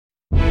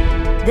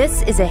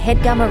This is a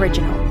HeadGum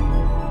original.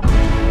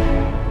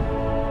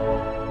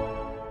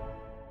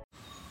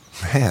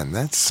 Man,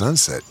 that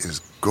sunset is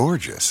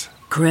gorgeous.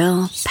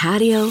 Grill,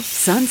 patio,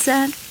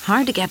 sunset.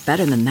 Hard to get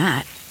better than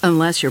that.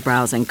 Unless you're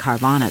browsing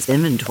Carvana's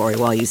inventory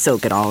while you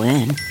soak it all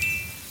in.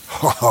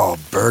 Oh,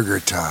 burger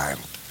time.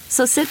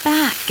 So sit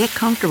back, get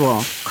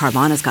comfortable.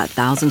 Carvana's got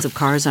thousands of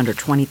cars under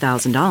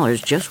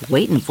 $20,000 just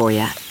waiting for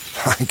you.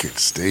 I could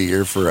stay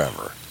here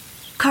forever.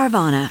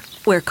 Carvana,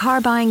 where car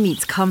buying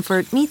meets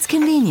comfort meets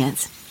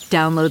convenience.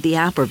 Download the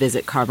app or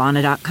visit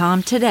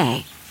Carvana.com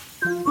today.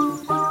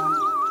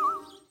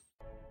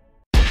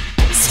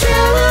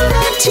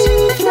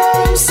 To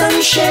throw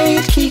some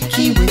shade,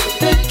 Kiki with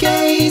the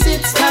gaze.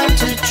 It's time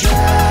to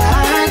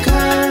drag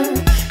her.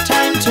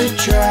 Time to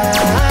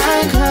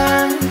drag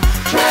her.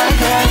 Drag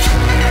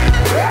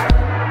her.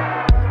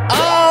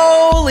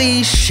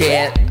 Holy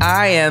shit,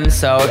 I am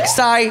so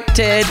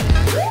excited.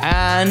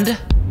 And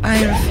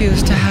I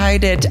refuse to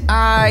hide it.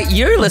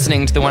 You're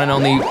listening to the one and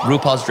only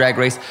RuPaul's Drag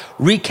Race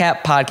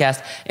recap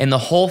podcast in the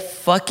whole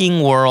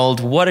fucking world.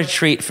 What a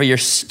treat for your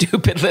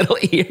stupid little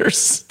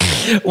ears.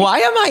 Why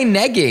am I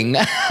negging?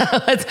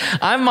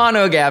 I'm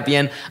Mano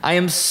Agapion. I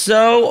am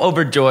so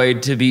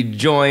overjoyed to be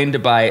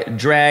joined by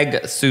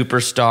drag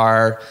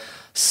superstar,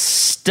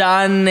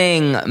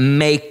 stunning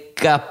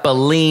makeup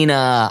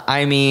Alina.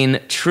 I mean,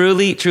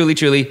 truly, truly,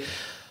 truly,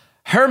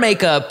 her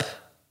makeup,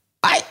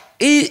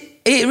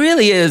 it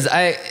really is.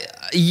 I'm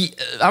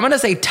going to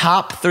say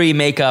top 3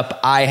 makeup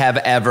I have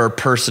ever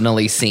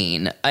personally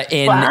seen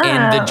in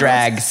the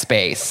drag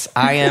space.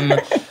 I am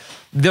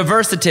the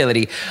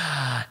versatility.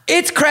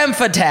 It's Creme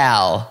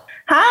Fatale.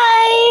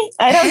 Hi.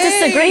 I don't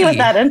disagree with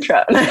that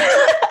intro.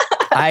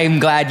 I'm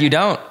glad you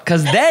don't,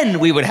 because then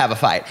we would have a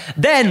fight.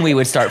 Then we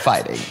would start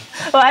fighting.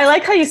 Well, I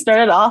like how you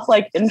started off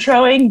like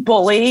introing,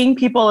 bullying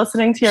people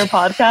listening to your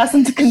podcast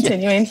into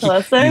continuing to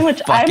listen,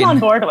 which I'm on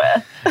board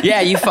with.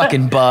 Yeah, you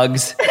fucking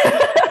bugs.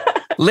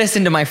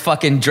 Listen to my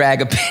fucking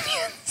drag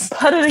opinions.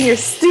 Put it in your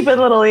stupid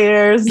little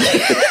ears.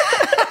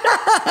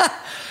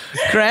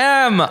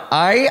 Creme,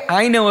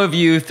 I know of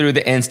you through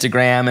the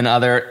Instagram and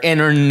other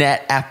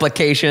internet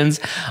applications.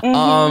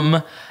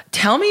 Mm-hmm.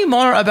 Tell me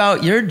more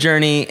about your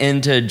journey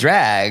into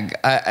drag.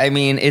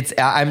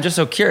 I'm just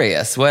so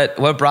curious.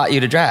 What brought you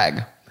to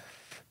drag?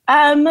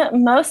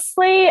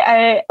 Mostly,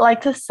 I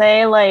like to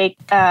say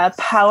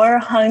power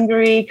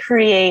hungry,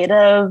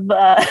 creative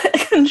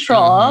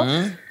control.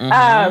 Mm-hmm,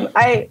 mm-hmm.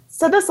 I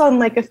said this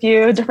on a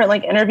few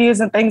different interviews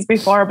and things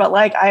before, but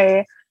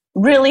I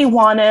really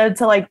wanted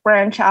to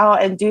branch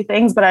out and do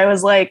things, but I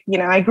was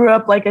I grew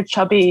up a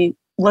chubby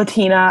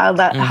Latina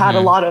that had a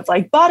lot of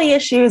body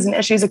issues and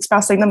issues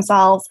expressing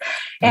themselves,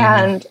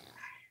 and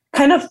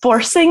kind of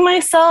forcing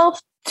myself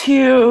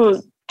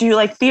to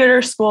do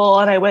theater school.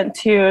 And I went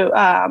to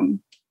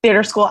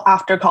theater school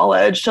after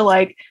college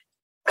to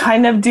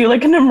kind of do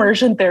an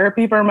immersion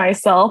therapy for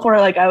myself, where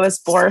I was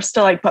forced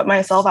to put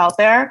myself out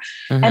there.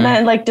 And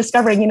then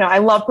discovering, I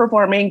love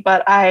performing,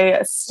 but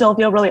I still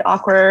feel really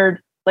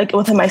awkward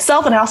within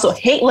myself. And I also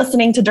hate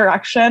listening to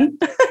direction.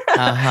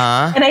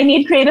 And I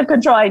need creative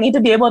control. I need to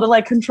be able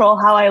to control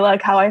how I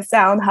look, how I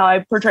sound, how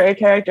I portray a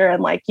character.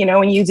 And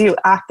when you do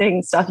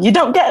acting stuff, you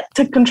don't get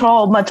to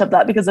control much of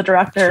that because the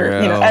director,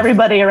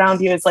 everybody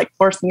around you is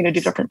forcing you to do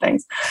different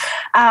things.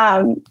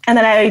 And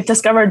then I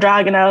discovered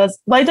drag, and I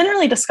didn't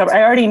really discover,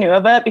 I already knew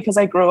of it because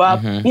I grew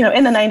up, in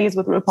the 90s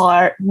with RuPaul.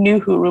 I knew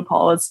who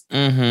RuPaul was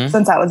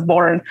since I was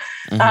born.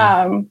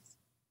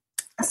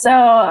 So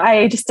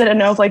I just didn't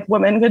know if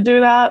women could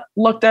do that.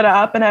 Looked it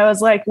up, and I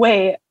was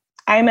wait,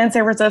 I'm in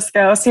San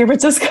Francisco. San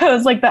Francisco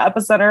is the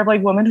epicenter of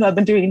women who have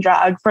been doing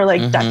drag for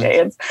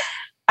decades.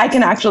 I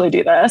can actually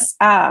do this.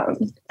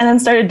 And then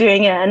started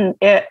doing it, and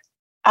it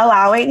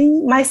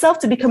allowing myself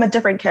to become a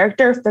different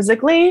character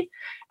physically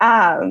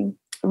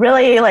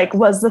really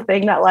was the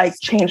thing that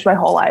changed my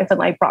whole life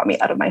and brought me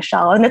out of my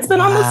shell. And it's been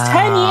almost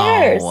 10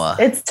 years.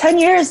 It's 10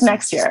 years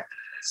next year.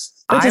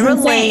 I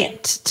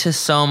relate to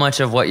so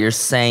much of what you're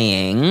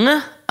saying,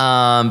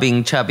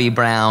 being chubby,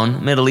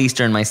 brown, Middle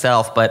Eastern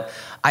myself, but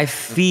I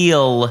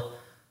feel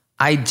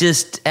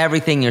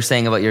everything you're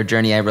saying about your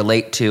journey I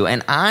relate to.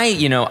 And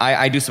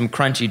I do some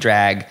crunchy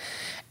drag,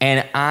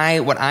 and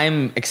what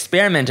I'm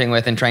experimenting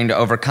with and trying to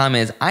overcome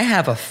is I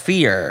have a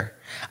fear.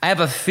 I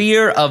have a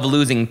fear of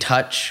losing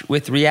touch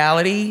with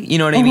reality. You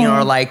know what I mean?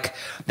 Or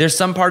there's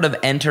some part of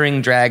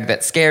entering drag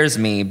that scares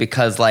me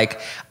because I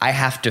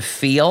have to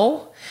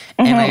feel.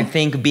 And I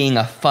think being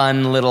a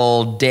fun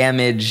little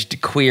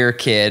damaged queer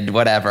kid,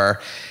 whatever,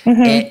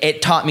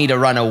 it taught me to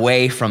run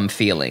away from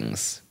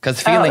feelings.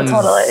 Because feelings,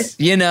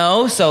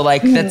 so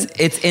that's,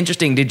 it's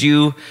interesting. Did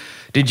you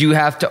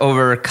have to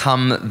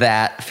overcome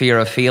that fear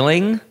of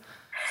feeling?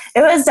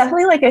 It was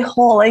definitely a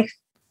whole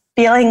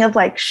feeling of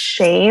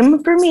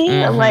shame for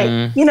me.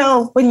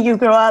 When you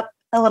grow up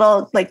a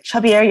little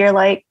chubbier,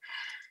 you're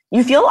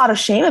you feel a lot of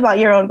shame about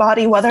your own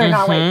body, whether or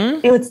not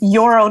it's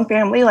your own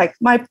family.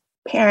 My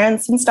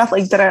parents and stuff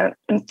didn't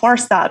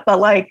enforce that, but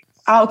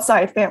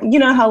outside family. You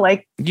know how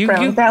like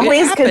brown it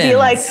families could be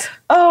like, happens.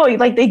 oh,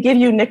 like they give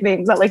you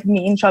nicknames that like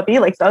mean chubby,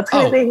 like those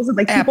kind of things. And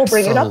like people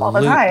bring it up all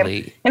the time.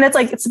 Absolutely. And it's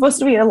like, it's supposed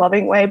to be a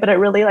loving way, but it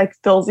really like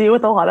fills you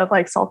with a lot of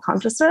like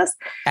self-consciousness.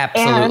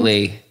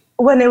 Absolutely. And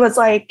when it was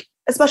like,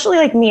 especially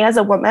like me as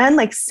a woman,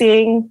 like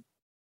seeing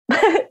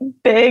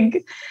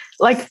big,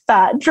 like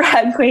fat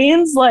drag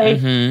queens,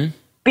 like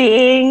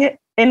being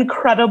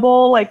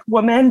incredible, like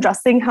women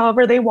dressing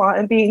however they want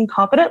and being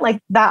confident,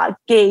 like that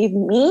gave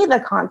me the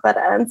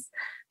confidence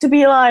to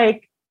be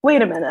like,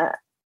 wait a minute,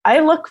 I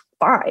look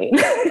fine.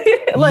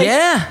 Like,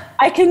 yeah.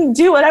 I can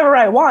do whatever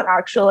I want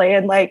actually.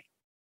 And like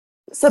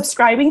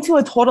subscribing to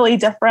a totally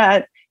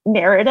different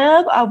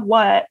narrative of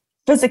what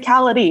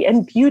physicality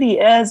and beauty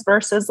is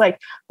versus like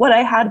what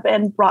I had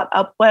been brought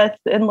up with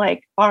in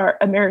like our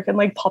American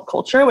like pop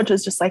culture, which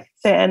is just like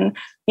thin,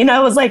 you know,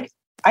 it was like,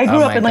 I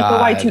grew up in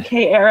like the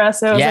Y2K era.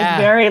 So it was like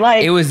very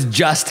like, it was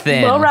just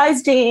thin. Low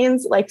rise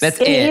jeans, like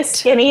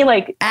skinny,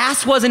 like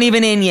ass wasn't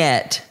even in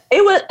yet.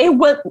 It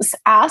was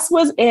ass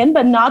was in,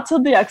 but not to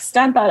the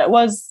extent that it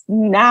was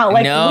now.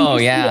 Like no,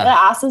 the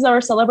asses that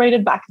were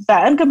celebrated back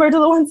then compared to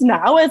the ones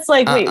now, it's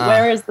like, wait,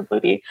 where is the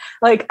booty?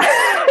 Like,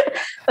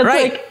 it's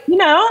like, you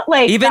know,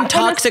 like even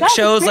toxic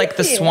shows like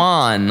The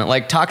Swan,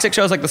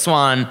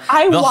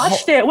 I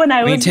watched it when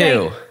I was me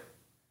too. Like,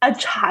 a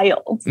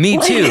child. Me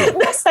too.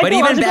 But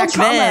even back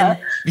then,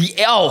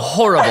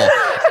 horrible.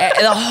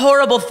 The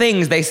horrible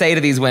things they say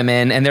to these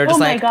women, and they're just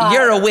like,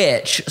 you're a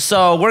witch,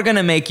 so we're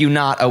gonna make you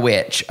not a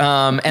witch.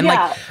 And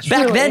like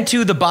back then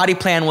too, the body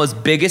plan was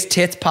biggest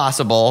tits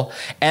possible,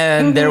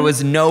 and there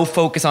was no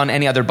focus on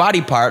any other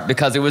body part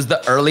because it was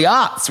the early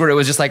aughts where it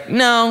was just like,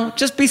 no,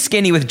 just be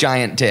skinny with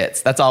giant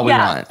tits. That's all we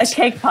want. A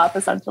cake pop,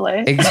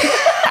 essentially.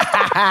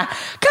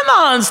 Come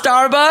on,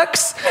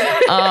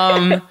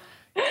 Starbucks.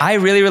 I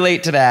really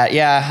relate to that.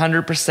 Yeah,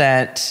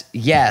 100%.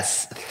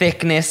 Yes,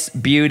 thickness,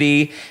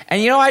 beauty.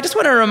 And, you know, I just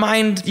want to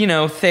remind, you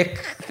know,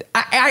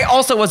 I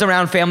also was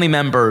around family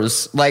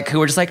members, like, who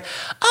were just like,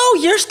 oh,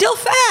 you're still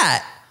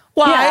fat.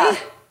 Why? Yeah.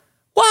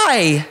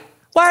 Why?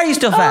 Why are you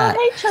still fat?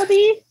 Oh, hey,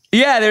 chubby.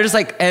 Yeah, they're just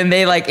like, and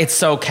they like, it's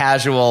so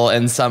casual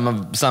in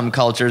some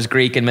cultures,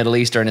 Greek and Middle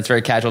Eastern, it's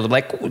very casual. They're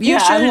like, you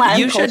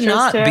should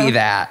not be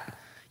that.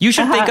 You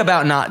should think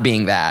about not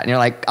being that. And you're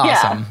like,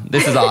 awesome.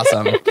 This is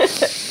awesome.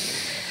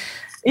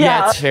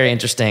 Yeah, it's very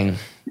interesting.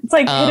 It's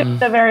like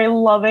in a very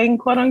loving,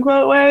 quote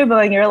unquote, way,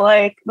 but then you're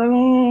like,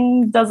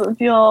 doesn't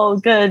feel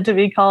good to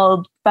be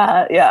called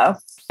fat. Yeah.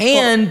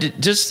 And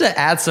just to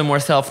add some more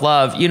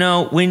self-love, you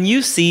know, when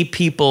you see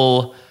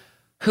people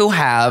who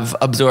have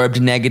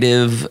absorbed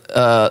negative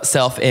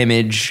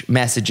self-image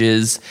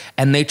messages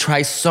and they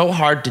try so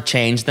hard to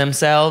change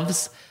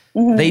themselves,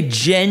 they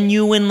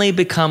genuinely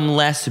become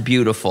less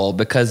beautiful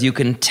because you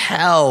can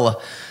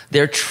tell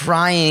they're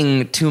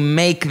trying to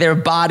make their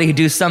body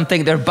do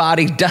something their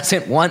body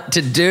doesn't want to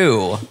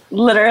do.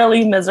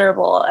 Literally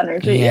miserable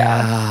energy.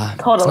 Yeah.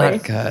 Totally.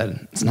 It's not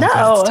good. It's not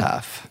good. It's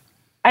tough.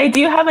 I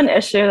do have an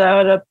issue,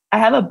 though. I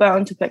have a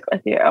bone to pick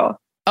with you.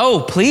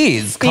 Oh,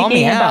 please. Call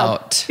me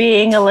out.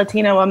 Being a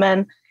Latina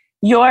woman,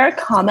 your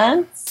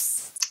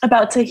comments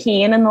about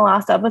Tajin in the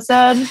last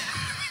episode,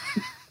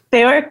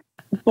 they were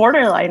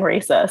borderline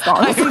racist,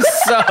 honestly. I'm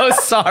so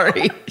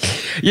sorry.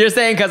 You're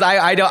saying because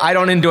I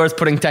don't endorse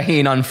putting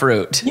tahini on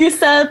fruit. You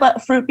said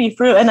let fruit be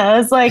fruit, and I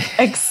was like,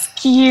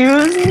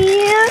 excuse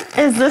me,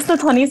 is this the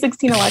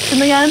 2016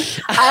 election again?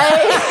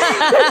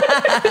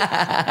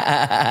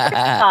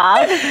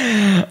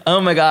 Oh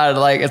my God,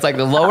 like it's like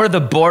lower the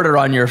border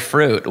on your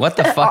fruit. What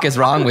the fuck is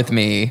wrong with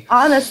me?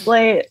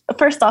 Honestly,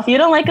 first off, you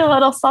don't like a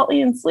little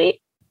salty and sweet?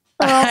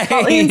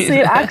 Salty and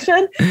sweet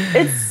action.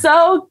 It's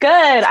so good.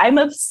 I'm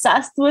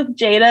obsessed with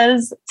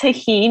Jada's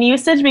tahini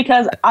usage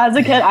because as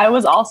a kid, I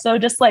was also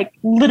just like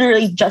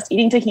literally just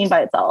eating tahini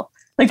by itself.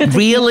 Like the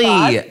really?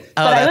 Sauce.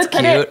 But that's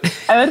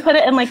cute. I would put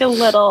it in like a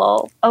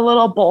little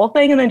bowl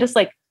thing and then just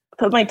like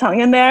put my tongue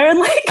in there and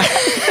like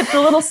put the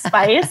little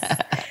spice.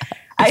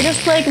 I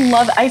just like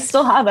love it. I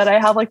still have it. I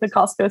have like the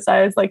Costco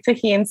size like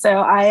tahini. So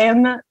I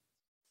am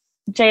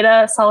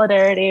Jada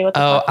solidarity with the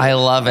I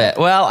love it.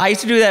 Well, I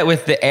used to do that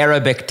with the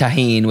Arabic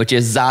tahine, which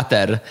is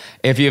za'atar.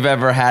 If you've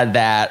ever had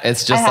that,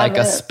 it's just like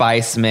a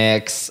spice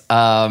mix.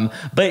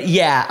 But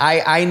yeah,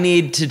 I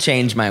need to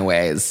change my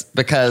ways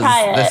because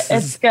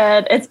it's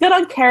good. It's good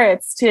on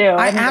carrots too.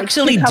 I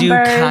actually do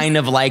kind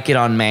of like it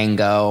on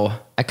mango.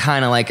 I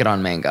kind of like it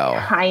on mango.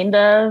 Kind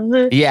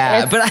of.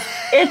 Yeah, but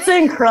it's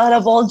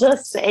incredible.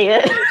 Just say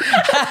it.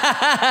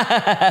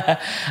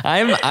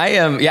 I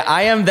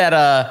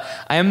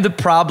am the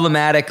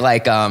problematic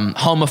like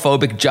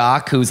homophobic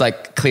jock who's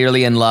like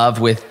clearly in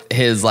love with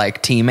his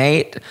like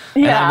teammate.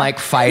 Yeah. And I'm like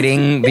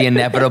fighting the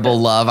inevitable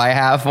love I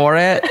have for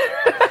it.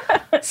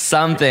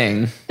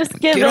 Something. Just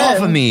get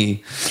off of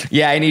me.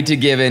 Yeah, I need to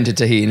give in to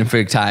tahini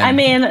big time. I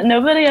mean,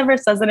 nobody ever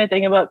says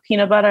anything about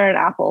peanut butter and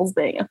apples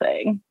being a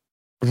thing.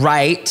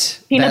 Right.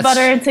 Peanut butter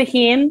and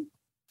tahini.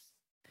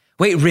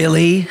 Wait,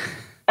 really?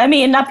 I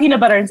mean, not peanut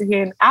butter and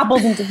tahini.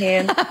 Apples and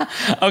tahini.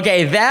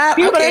 Okay, that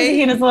peanut butter and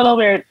tahini is a little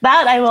weird.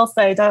 That I will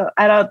say,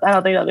 I don't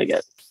think that'll be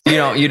good.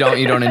 You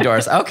don't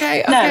endorse.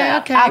 Okay. No,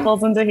 Okay.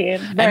 apples and tahini.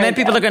 And then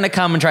people are going to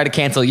come and try to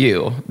cancel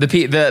you, the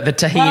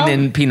tahini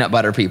and peanut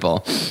butter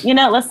people.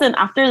 Listen,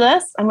 after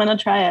this, I'm going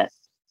to try it.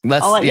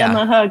 I'll let you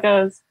know how it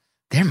goes.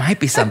 There might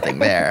be something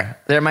there.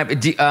 There might be.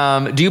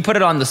 Do you put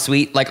it on the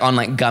sweet, like on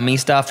like gummy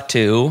stuff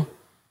too?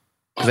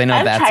 Because I know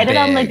I've tried it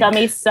on the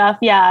gummy stuff.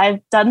 Yeah, I've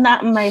done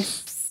that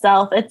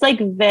myself. It's like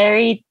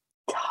very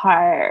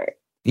tart.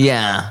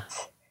 Yeah.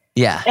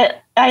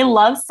 I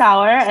love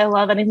sour. I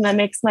love anything that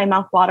makes my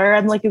mouth water.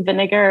 I'm like a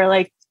vinegar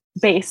like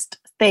based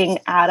thing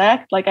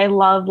addict. Like I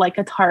love like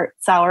a tart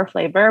sour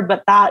flavor,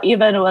 but that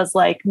even was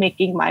like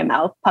making my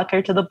mouth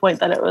pucker to the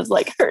point that it was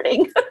like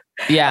hurting.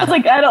 Yeah. I was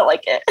like, I don't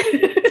like it.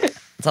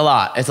 It's a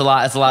lot. It's a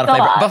lot of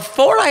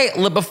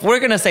flavor. Before we're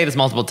going to say this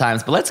multiple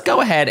times, but let's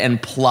go ahead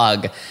and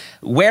plug.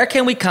 Where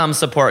can we come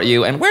support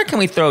you, and where can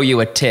we throw you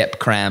a tip,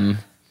 Creme?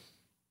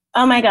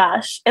 Oh my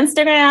gosh.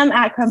 Instagram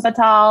at Creme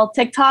Fatale,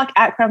 TikTok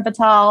at Creme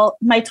Fatale,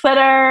 my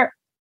Twitter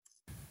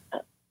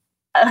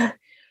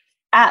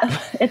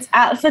it's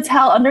at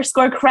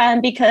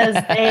Fatale_Creme because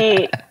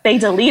they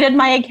deleted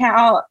my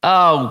account.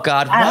 Oh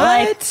God, what?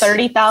 At like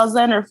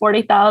 30,000 or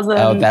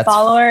 40,000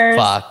 followers.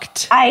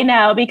 Fucked. I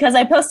know, because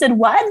I posted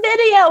one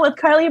video with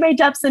Carly Rae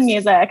Jepsen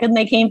music and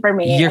they came for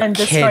me and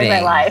destroyed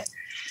my life.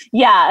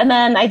 Yeah, and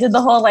then I did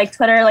the whole like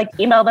Twitter like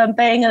email them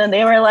thing, and then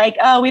they were like,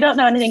 "Oh, we don't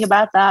know anything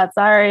about that.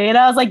 Sorry." And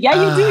I was like, "Yeah,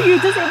 you do. You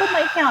disabled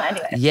my account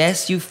anyway."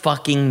 Yes, you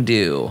fucking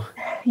do.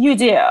 You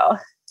do.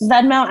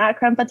 Venmo at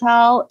Creme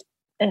Fatale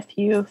if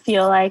you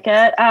feel like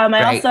it.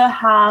 I also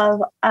have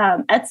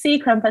Etsy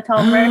Creme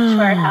Fatale merch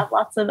where I have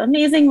lots of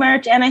amazing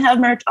merch, and I have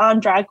merch on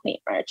Drag Queen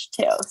merch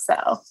too.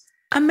 So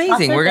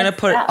amazing. We're gonna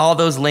put all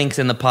those links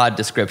in the pod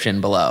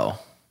description below.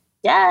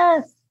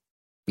 Yes.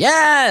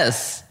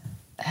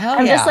 Hell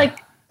I'm yeah. just like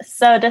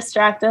so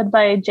distracted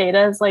by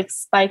Jada's like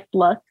spiked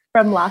look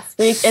from last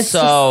week. It's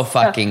so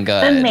fucking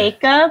good. The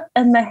makeup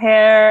and the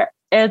hair,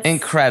 it's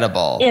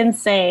incredible.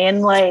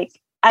 Insane. Like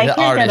I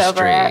can't get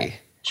over it.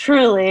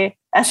 Truly.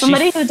 As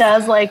somebody who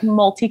does like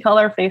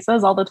multicolor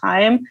faces all the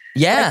time.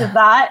 Yeah. Like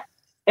that,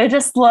 it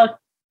just looks,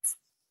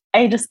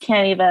 I just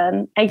can't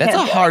even. That's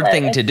a hard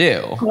thing to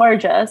do.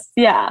 Gorgeous.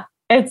 Yeah.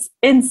 It's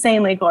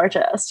insanely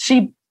gorgeous.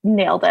 She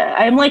nailed it.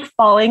 I'm like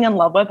falling in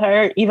love with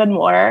her even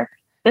more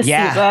this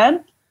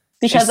season.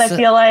 Because I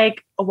feel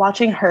like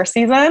watching her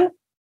season,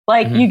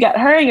 like you get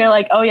her and you're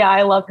like, oh yeah,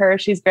 I love her.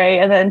 She's great.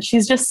 And then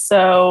she's just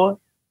so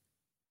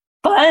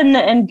fun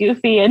and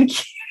goofy and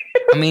cute.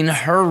 I mean,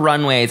 her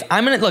runways,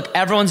 look,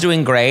 everyone's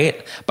doing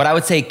great, but I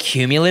would say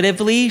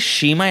cumulatively,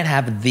 she might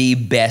have the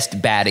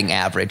best batting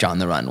average on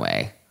the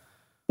runway.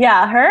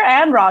 Yeah, her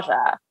and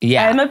Raja.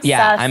 Yeah, I'm obsessed.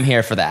 Yeah, I'm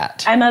here for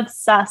that. I'm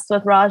obsessed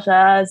with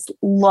Raja's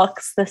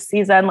looks this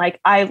season.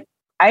 Like I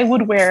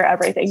would wear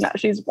everything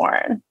that she's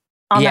worn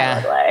on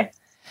that runway.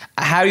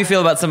 How do you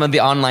feel about some of the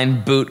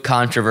online boot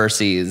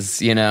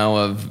controversies,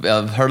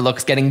 of her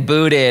looks getting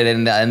booted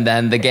and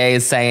then the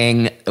gays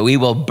saying, we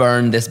will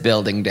burn this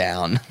building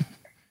down?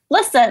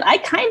 Listen, I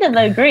kind of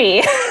agree.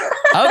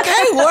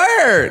 Okay,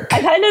 work.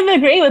 I kind of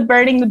agree with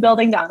burning the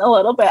building down a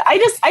little bit. I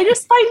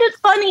just find it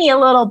funny a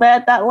little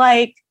bit that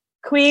like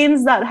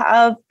queens that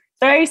have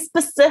very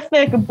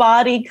specific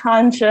body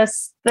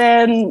conscious,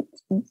 thin,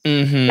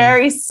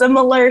 very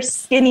similar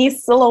skinny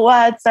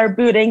silhouettes are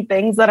booting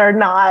things that are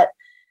not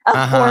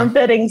a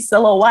form-fitting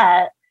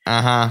silhouette.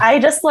 I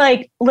just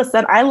like,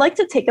 listen, I like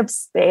to take up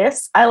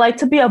space. I like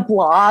to be a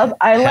blob.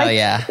 I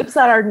like shapes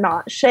that are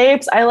not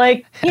shapes. I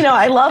like,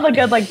 I love a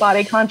good like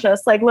body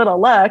conscious like little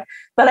look,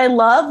 but I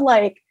love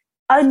like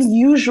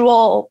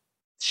unusual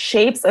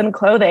shapes and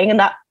clothing. And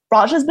that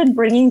Raja's been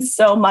bringing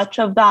so much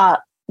of that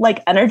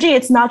like energy.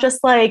 It's not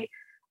just like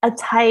a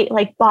tight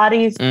like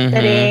bodies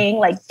fitting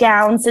like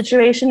gown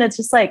situation. It's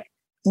just like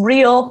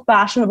real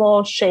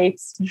fashionable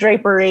shapes,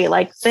 drapery,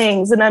 like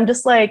things. And I'm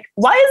just like,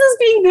 why is this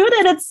being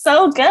booted? It's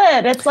so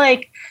good. It's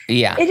like,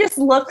 it just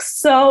looks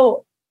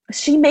so,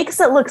 she makes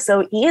it look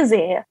so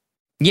easy.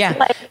 Yeah.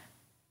 Like,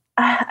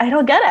 I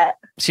don't get it.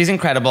 She's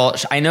incredible.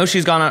 I know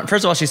she's gone on,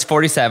 first of all, she's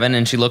 47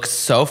 and she looks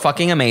so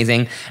fucking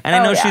amazing. And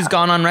I know she's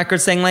gone on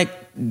record saying like,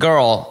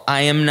 girl,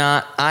 I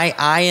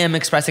am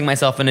expressing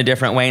myself in a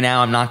different way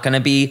now. I'm not going to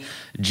be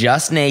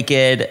just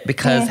naked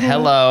because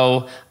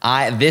hello,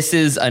 this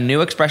is a new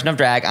expression of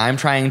drag. I'm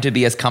trying to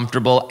be as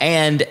comfortable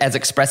and as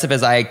expressive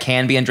as I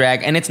can be in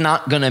drag. And it's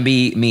not going to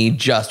be me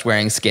just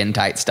wearing skin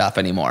tight stuff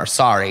anymore.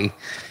 Sorry.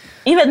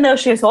 Even though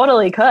she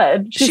totally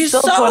could. She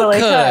still so totally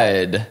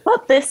could.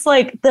 But this,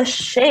 like, the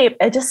shape,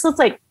 it just looks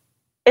like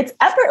it's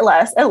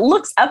effortless. It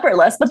looks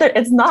effortless, but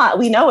it's not.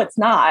 We know it's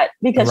not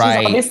because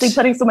she's obviously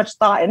putting so much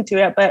thought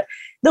into it. But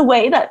the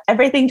way that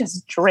everything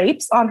just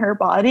drapes on her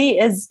body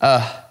is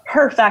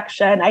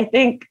perfection. I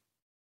think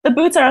the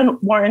boots are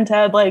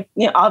unwarranted. Like,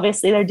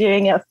 obviously they're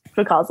doing it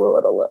could cause a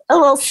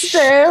little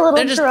stir, a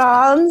little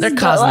drums. They're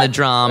causing the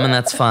drum, and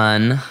that's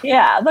fun.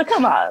 Yeah, but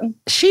come on.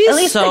 She's at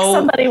least so pick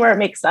somebody where it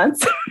makes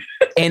sense.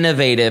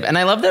 innovative, and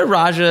I love that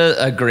Raja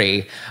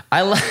agree.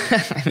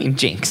 I mean,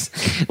 Jinx.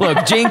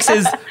 Look, Jinx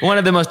is one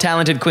of the most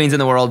talented queens in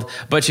the world,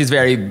 but she's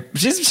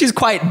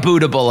quite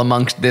bootable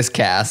amongst this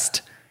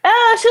cast.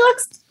 She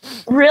looks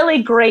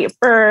really great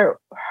for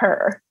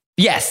her.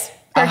 Yes.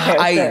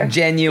 I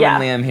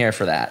genuinely am here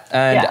for that.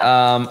 And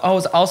I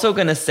was also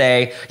going to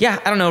say, I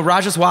don't know,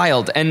 Raja's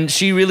wild. And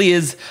she really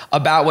is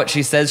about what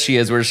she says she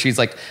is, where she's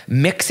like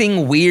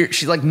mixing weird,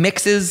 she like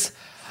mixes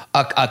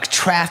a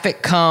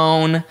traffic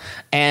cone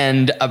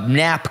and a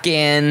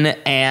napkin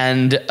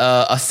and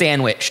a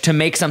sandwich to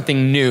make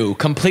something new,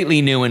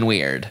 completely new and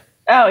weird.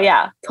 Oh,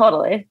 yeah,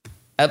 totally.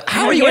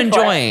 How are you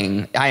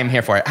enjoying? I am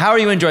here for it. How are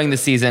you enjoying the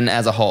season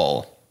as a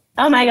whole?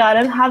 Oh my God,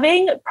 I'm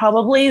having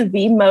probably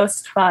the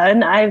most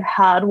fun I've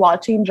had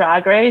watching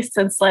Drag Race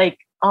since like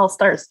All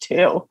Stars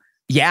 2.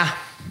 Yeah.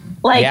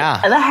 I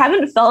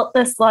haven't felt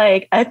this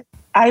like,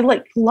 I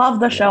like love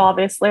the show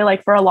obviously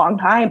like for a long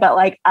time, but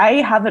like I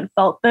haven't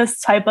felt this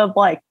type of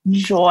like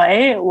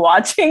joy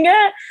watching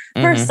it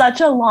for such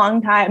a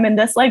long time. And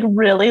this like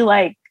really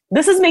like,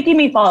 this is making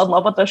me fall in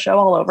love with the show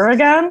all over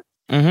again.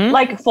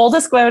 Like full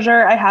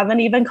disclosure, I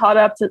haven't even caught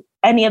up to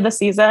any of the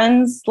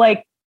seasons.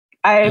 Like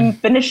I'm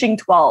finishing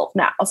 12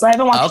 now. So I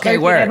haven't watched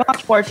 13, I haven't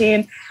watched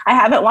 14. I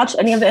haven't watched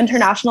any of the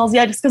internationals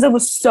yet just because it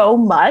was so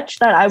much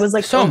that I was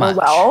like so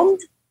overwhelmed.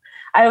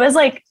 I was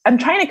like, I'm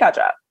trying to catch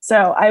up. So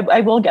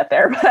I will get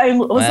there. But I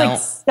was like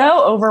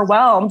so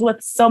overwhelmed with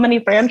so many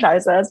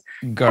franchises.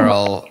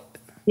 Girl.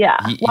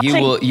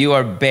 You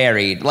are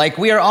buried. Like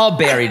we are all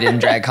buried in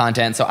drag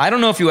content. So I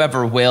don't know if you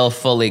ever will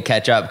fully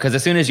catch up because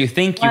as soon as you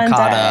think you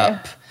caught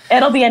up,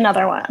 it'll be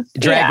another one.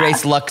 Drag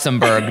Race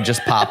Luxembourg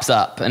just pops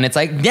up and it's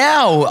like,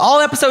 now,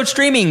 all episodes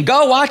streaming,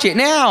 go watch it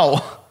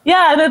now.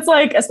 Yeah, and it's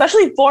like,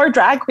 especially for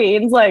drag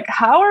queens, like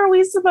how are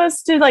we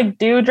supposed to like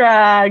do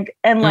drag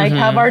and like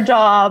have our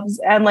jobs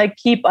and like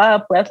keep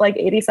up with like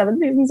 87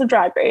 seasons of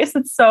Drag Race?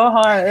 It's so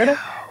hard.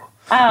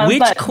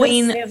 Which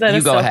queen,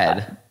 you go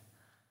ahead.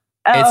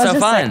 It's so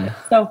fun. Like,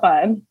 so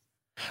fun.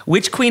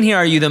 Which queen here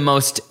are you the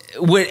most?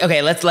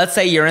 Okay, let's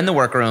say you're in the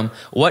workroom.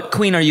 What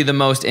queen are you the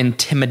most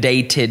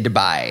intimidated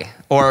by,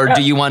 or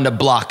do you want to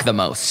block the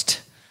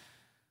most?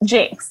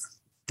 Jinx.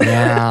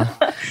 Yeah,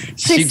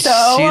 she's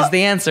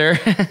the answer.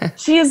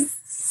 She's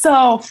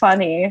so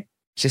funny.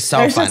 She's so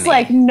There's funny. Just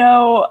like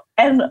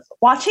and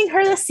watching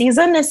her this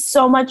season is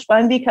so much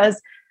fun because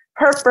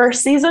her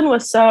first season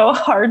was so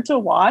hard to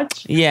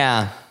watch.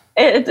 Yeah.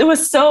 It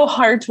was so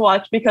hard to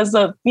watch because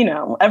of,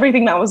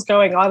 everything that was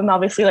going on. And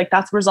obviously like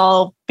that's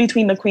resolved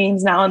between the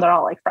queens now and they're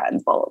all like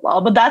friends, blah, blah,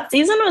 blah. But that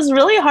season was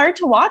really hard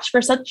to watch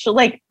for such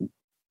like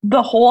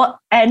the whole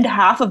end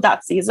half of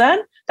that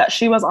season that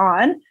she was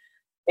on.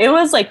 It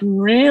was like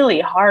really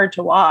hard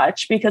to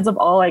watch because of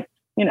all like,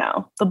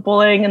 the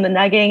bullying and the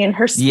negging, and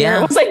her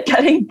spirit was like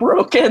getting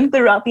broken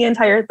throughout the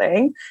entire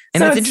thing.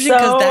 And it's interesting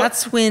because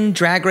that's when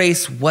Drag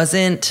Race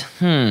wasn't,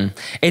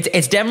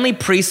 it's definitely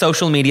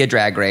pre-social media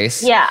Drag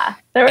Race. Yeah.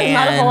 There was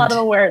not a whole lot of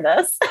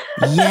awareness.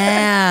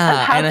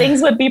 Yeah. of how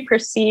things would be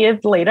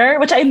perceived later,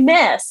 which I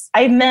miss.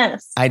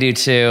 I do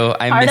too.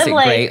 I miss it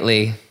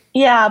greatly.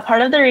 Yeah.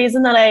 Part of the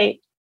reason that I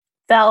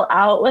fell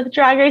out with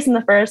Drag Race in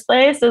the first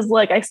place is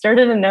like I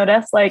started to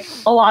notice like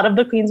a lot of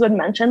the queens would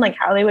mention like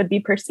how they would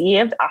be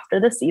perceived after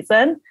the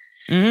season.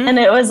 And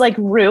it was like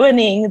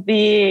ruining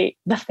the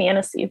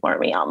fantasy for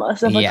me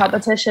almost of the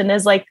competition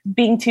is like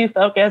being too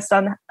focused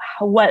on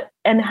what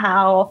and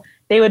how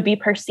they would be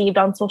perceived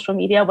on social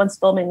media once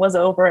filming was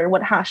over and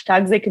what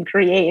hashtags they could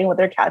create and what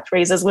their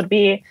catchphrases would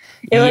be.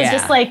 It was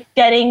just like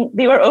they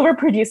were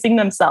overproducing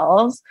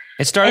themselves.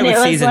 It started with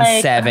season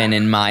 7,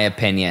 in my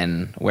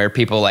opinion, where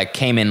people like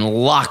came in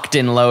locked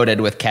and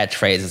loaded with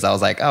catchphrases. I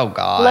was like, oh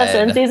God.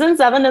 Listen, season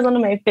 7 is one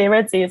of my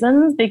favorite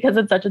seasons because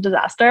it's such a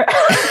disaster.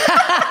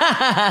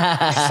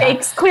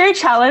 Shakespeare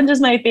Challenge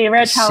is my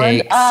favorite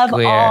challenge of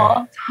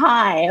all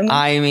time.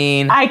 I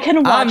mean, I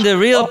can watch I'm the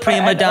real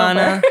prima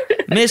donna,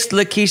 Miss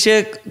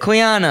Lakeisha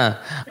Quiana.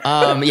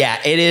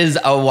 It is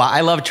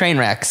I love train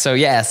wrecks, so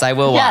yes, I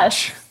will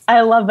watch.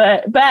 I love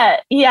it.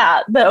 But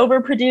yeah, the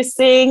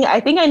overproducing,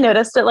 I think I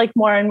noticed it like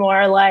more and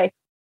more, like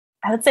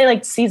I would say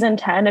like season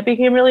 10, it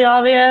became really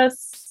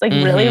obvious, like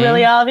really,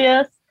 really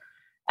obvious.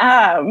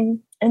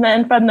 And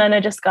then from then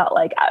it just got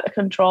like out of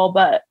control,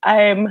 but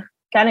I'm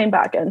getting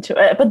back into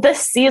it. But this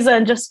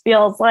season just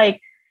feels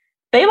like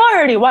they've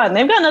already won.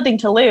 They've got nothing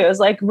to lose.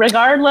 Like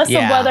regardless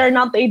of whether or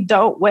not they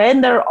don't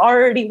win, they're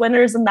already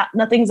winners and that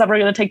nothing's ever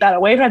going to take that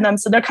away from them.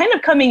 So they're kind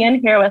of coming in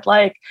here with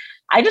like,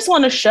 I just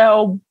want to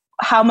show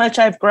how much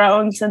I've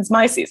grown since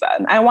my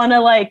season. I want to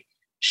like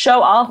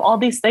show off all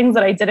these things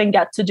that I didn't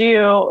get to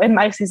do in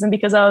my season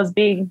because I was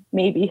being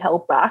maybe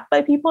held back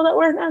by people that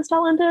weren't as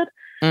talented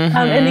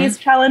in these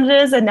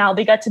challenges. And now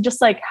they get to just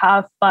like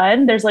have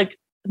fun. There's like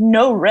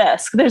no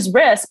risk. There's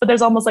risk, but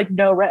there's almost like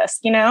no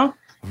risk, So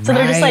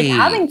they're just like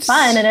having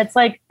fun. And it's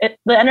like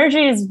the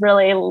energy is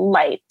really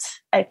light,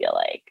 I feel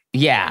like.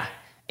 Yeah.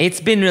 It's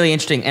been really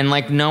interesting, and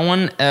like no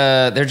one,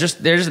 it's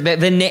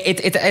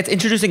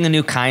introducing a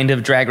new kind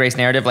of Drag Race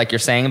narrative, like you're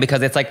saying,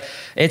 because it's like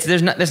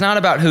it's not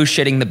about who's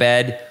shitting the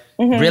bed.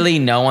 Really,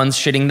 no one's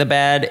shitting the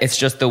bed. It's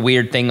just the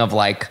weird thing of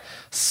like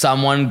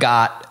someone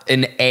got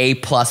an A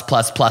plus over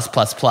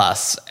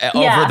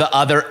the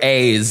other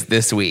A's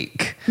this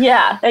week.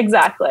 Yeah,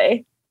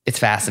 exactly. It's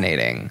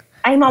fascinating.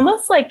 I'm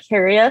almost like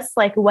curious,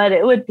 like what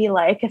it would be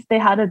like if they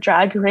had a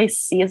Drag Race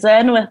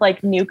season with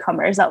like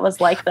newcomers that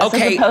was like this,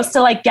 as opposed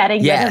to like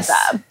getting rid of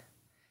them.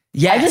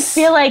 Yes. I just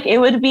feel like it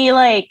would be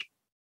like,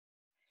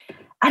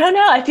 I don't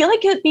know. I feel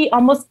like it'd be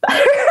almost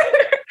better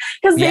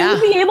because they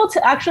would be able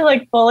to actually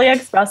like fully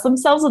express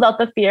themselves without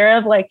the fear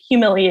of like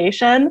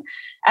humiliation.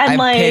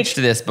 And I've pitched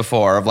this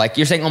before of like,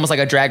 you're saying almost like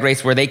a Drag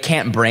Race where they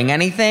can't bring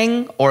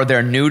anything or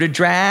they're new to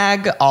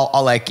drag.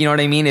 All like, you know what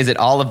I mean? Is it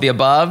all of the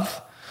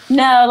above?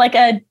 No, like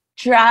a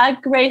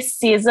Drag Race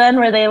season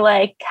where they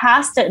like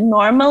cast it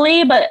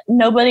normally, but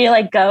nobody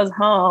like goes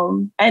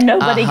home and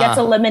nobody gets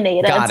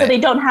eliminated. So they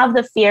don't have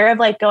the fear of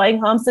like going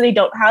home. So they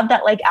don't have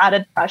that like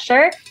added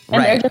pressure,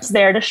 and they're just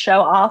there to show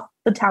off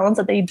the talents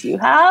that they do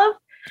have.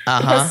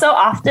 Because so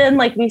often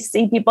like we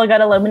see people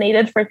get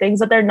eliminated for things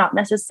that they're not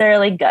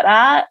necessarily good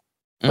at,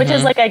 which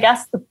is like, I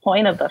guess the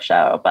point of the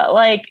show. But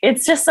like,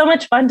 it's just so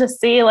much fun to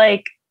see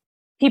like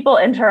people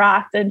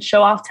interact and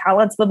show off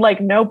talents with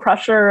like no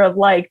pressure of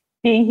like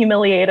being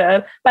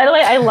humiliated. By the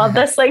way, I love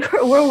this. Like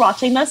we're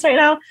watching this right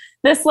now.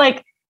 This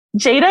like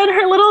Jada and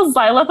her little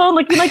xylophone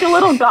looking like a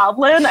little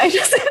goblin.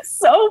 It's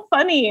so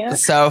funny.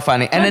 So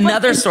funny. And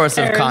another source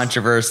of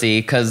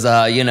controversy because,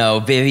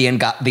 Vivian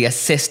got the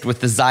assist with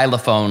the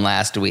xylophone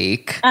last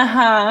week.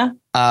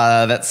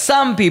 That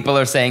some people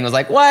are saying was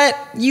like, what?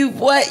 You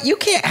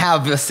can't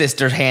have a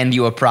sister hand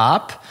you a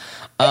prop.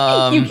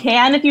 I think you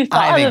can if you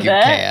thought of it. I think you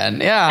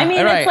can. Yeah. I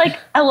mean, it's like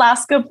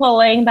Alaska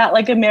pulling that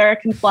like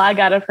American flag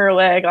out of her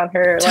wig on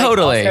her. Like,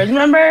 totally. Posters.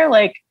 Remember?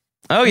 Like,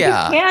 oh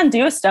yeah. You can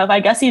do stuff.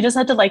 I guess you just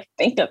have to like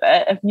think of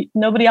it. If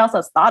nobody else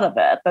has thought of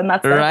it, then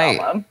that's their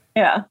problem.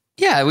 Yeah.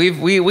 Yeah.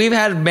 We've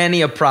had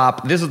many a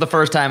prop. This was the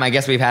first time I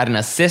guess we've had an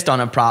assist on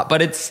a prop,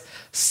 but it's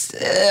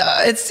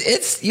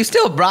you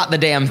still brought the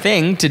damn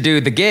thing to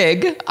do the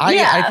gig.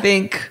 I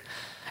think.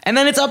 And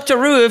then it's up to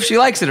Rue if she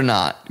likes it or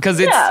not. Because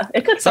it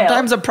could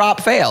sometimes fail. A prop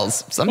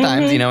fails.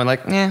 Sometimes, I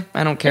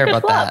don't care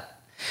about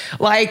that.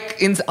 Like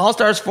in All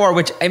Stars 4,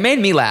 which it made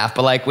me laugh,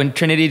 but like when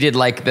Trinity did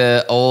like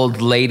the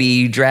old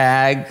lady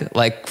drag,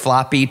 like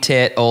floppy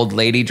tit old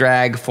lady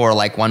drag for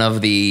like one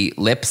of the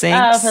lip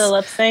syncs. Oh, for the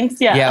lip syncs,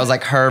 yeah. Yeah, it was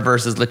like her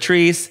versus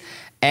Latrice.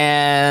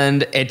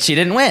 And she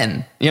didn't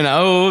win.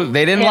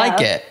 They didn't like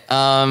it.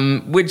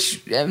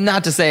 Which,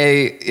 not to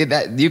say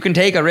that you can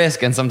take a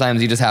risk and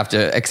sometimes you just have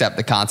to accept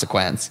the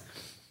consequence.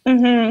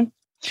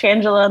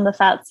 Shangela in the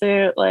fat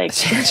suit, like.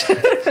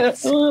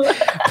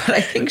 But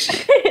I think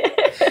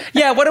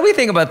yeah, what do we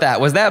think about that?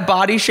 Was that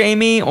body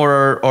shaming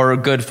or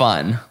good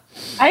fun?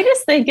 I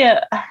just think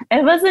it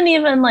wasn't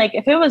even like,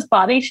 if it was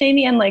body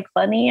shaming and like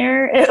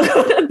funnier, it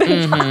would have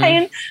been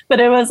fine.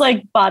 But it was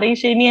like body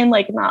shaming and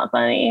like not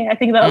funny. I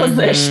think that was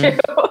the issue.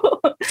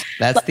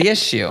 That's the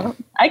issue.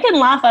 I can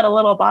laugh at a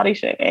little body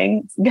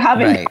shaming,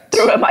 having gone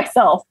through it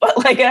myself, but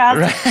like it has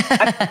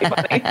to be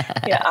funny.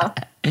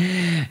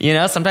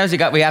 Yeah. Sometimes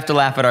we have to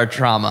laugh at our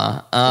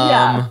trauma.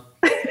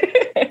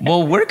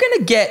 Well, we're going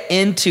to get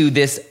into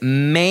this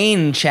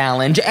main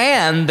challenge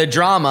and the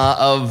drama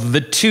of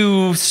the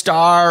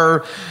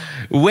 2-star,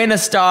 win a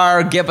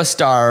star, give a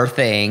star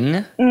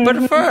thing.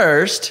 But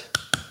first,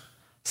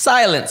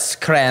 silence,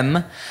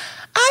 Creme.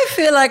 I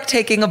feel like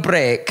taking a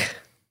break.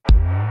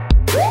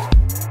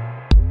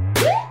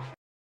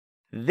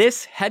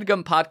 This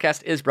HeadGum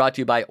podcast is brought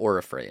to you by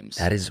Aura Frames.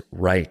 That is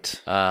right.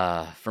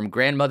 From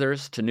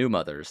grandmothers to new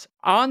mothers,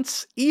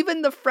 aunts,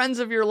 even the friends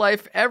of your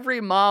life, every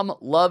mom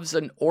loves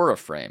an Aura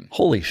frame.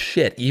 Holy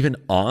shit, even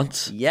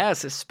aunts?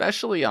 Yes,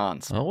 especially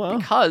aunts. Oh, wow.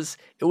 Because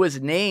it was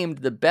named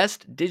the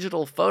best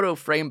digital photo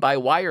frame by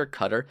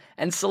Wirecutter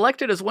and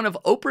selected as one of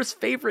Oprah's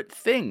favorite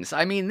things.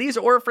 I mean, these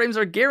Aura frames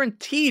are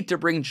guaranteed to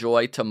bring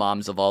joy to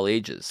moms of all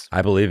ages.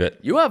 I believe it.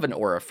 You have an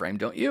Aura frame,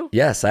 don't you?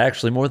 Yes, I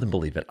actually more than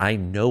believe it. I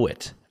know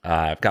it.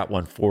 I've got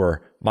one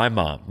for my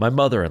mom, my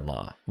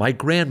mother-in-law, my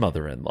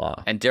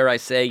grandmother-in-law. And dare I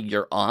say,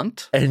 your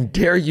aunt? And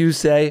dare you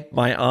say,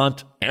 my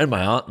aunt and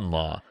my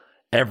aunt-in-law.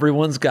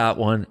 Everyone's got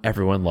one.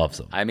 Everyone loves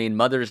them. I mean,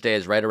 Mother's Day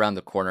is right around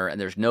the corner,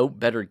 and there's no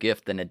better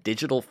gift than a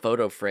digital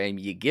photo frame.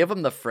 You give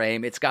them the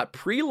frame. It's got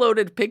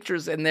preloaded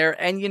pictures in there,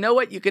 and you know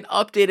what? You can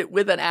update it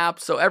with an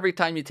app, so every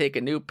time you take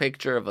a new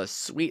picture of a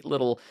sweet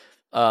little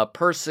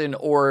person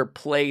or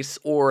place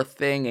or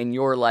thing in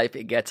your life,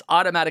 it gets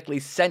automatically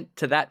sent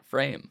to that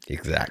frame.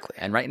 Exactly.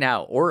 And right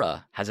now,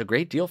 Aura has a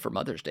great deal for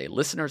Mother's Day.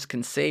 Listeners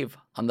can save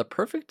on the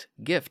perfect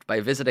gift by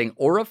visiting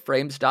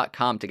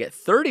auraframes.com to get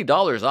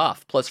 $30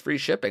 off plus free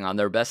shipping on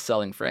their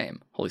best-selling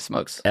frame. Holy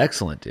smokes.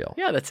 Excellent deal.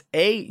 Yeah, that's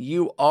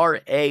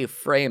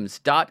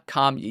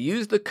auraframes.com. You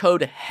use the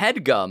code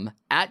HEADGUM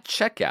at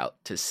checkout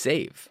to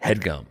save.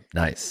 HeadGum.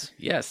 Nice.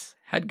 Yes.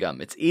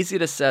 HeadGum. It's easy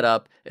to set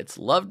up. It's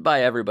loved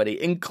by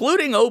everybody,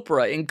 including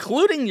Oprah,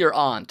 including your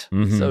aunt.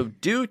 So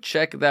do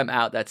check them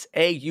out. That's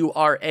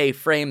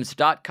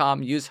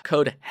AURAFrames.com. Use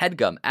code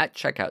HeadGum at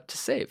checkout to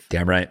save.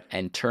 Damn right.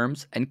 And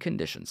terms and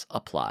conditions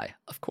apply,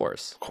 of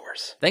course. Of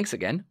course. Thanks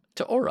again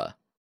to Aura.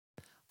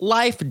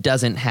 Life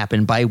doesn't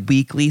happen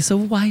bi-weekly, so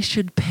why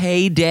should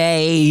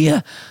payday?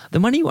 The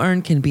money you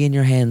earn can be in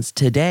your hands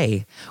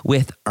today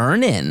with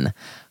Earnin.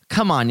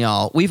 Come on,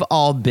 y'all. We've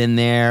all been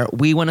there.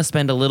 We want to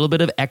spend a little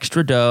bit of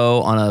extra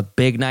dough on a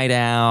big night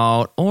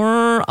out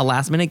or a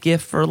last-minute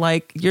gift for,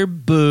 like, your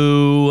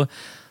boo.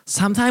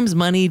 Sometimes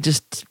money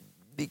just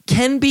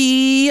can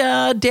be,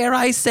 dare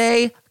I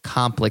say,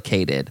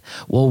 complicated.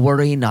 Well,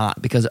 worry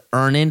not, because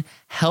Earnin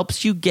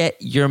helps you get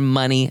your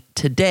money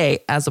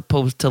today as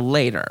opposed to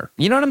later.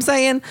 You know what I'm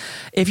saying?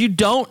 If you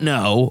don't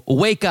know,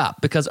 wake up,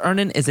 because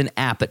Earnin is an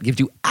app that gives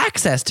you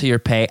access to your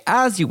pay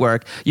as you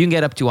work. You can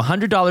get up to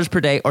 $100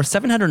 per day or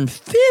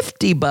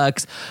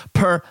 $750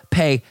 per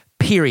pay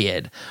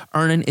period.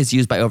 Earnin is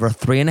used by over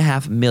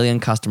 3.5 million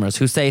customers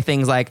who say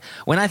things like,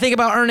 when I think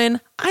about Earnin,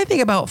 I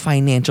think about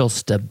financial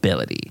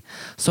stability.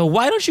 So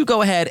why don't you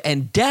go ahead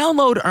and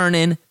download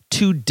Earnin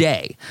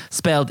today,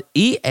 spelled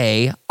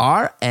EARNIN,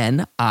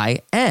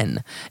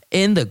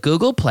 in the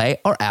Google Play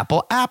or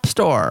Apple App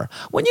Store.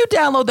 When you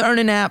download the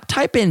Earnin app,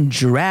 type in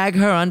Drag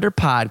Her Under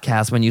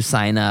Podcast when you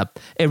sign up.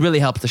 It really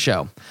helps the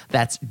show.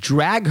 That's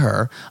Drag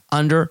Her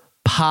Under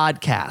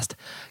Podcast.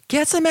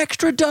 Get some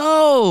extra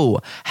dough.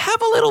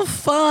 Have a little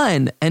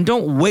fun. And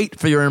don't wait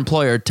for your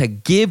employer to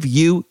give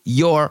you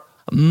your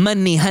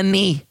money,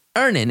 honey.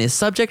 Earnin is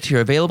subject to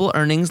your available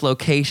earnings,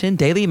 location,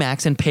 daily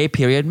max, and pay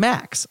period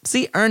max.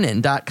 See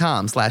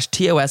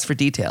earnin.com/TOS for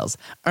details.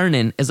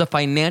 Earnin is a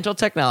financial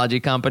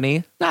technology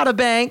company, not a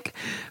bank.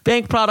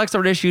 Bank products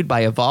are issued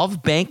by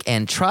Evolve Bank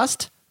and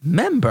Trust,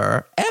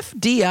 member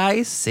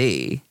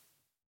FDIC.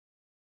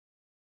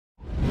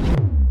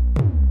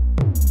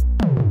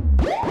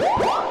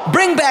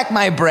 Bring back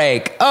my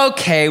break.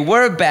 Okay,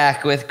 we're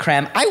back with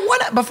Creme.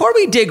 Before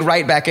we dig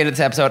right back into this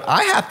episode,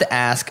 I have to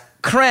ask,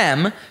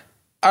 Creme,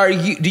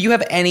 do you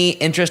have any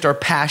interest or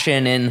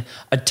passion in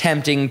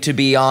attempting to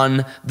be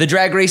on the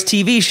Drag Race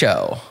TV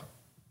show?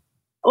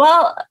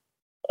 Well,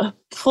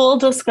 full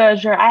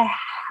disclosure, I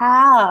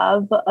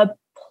have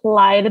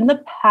applied in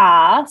the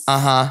past.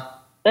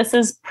 This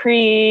is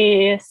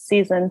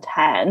pre-season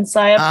 10.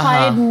 So I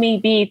applied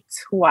maybe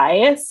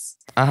twice.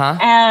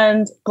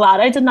 And glad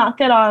I did not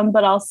get on,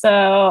 but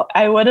also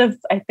I would have,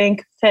 I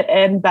think, fit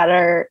in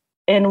better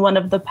in one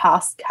of the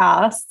past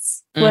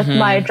casts with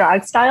my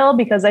drag style,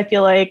 because I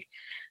feel like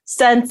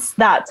since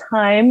that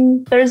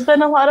time, there's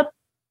been a lot of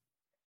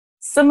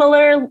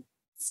similar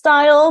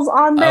styles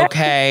on there.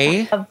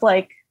 Okay. I've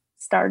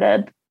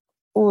started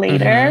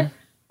later.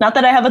 Not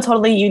that I have a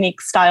totally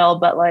unique style,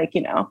 but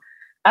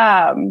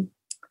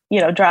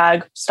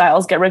drag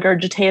styles get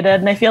regurgitated.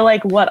 And I feel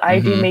like what I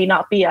do may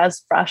not be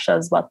as fresh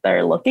as what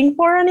they're looking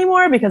for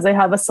anymore, because I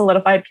have a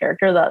solidified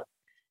character that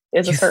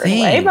is a certain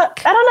way.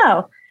 But I don't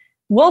know.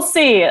 We'll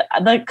see.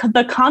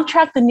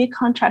 The new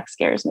contract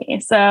scares me.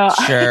 So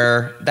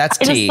sure, that's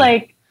tea.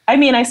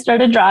 I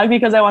started drag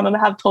because I wanted to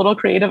have total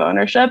creative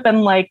ownership,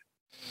 and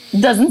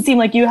doesn't seem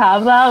like you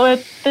have that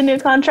with the new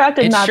contract.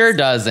 And it sure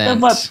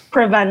doesn't. What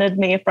prevented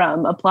me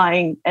from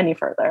applying any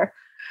further.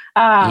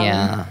 So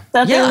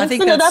I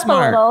think that's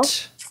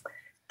smart.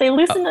 They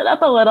loosened it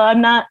up a little. I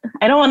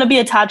don't want to be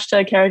attached to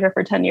a character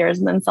for 10 years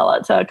and then sell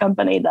it to a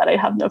company that I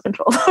have no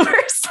control over.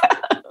 So.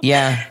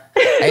 Yeah.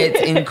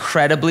 It's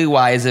incredibly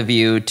wise of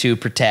you to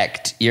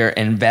protect your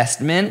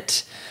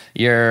investment,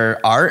 your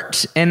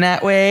art in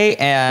that way.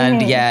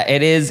 And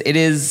it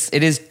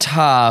is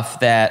tough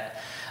that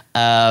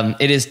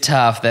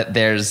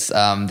there's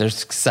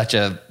such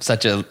a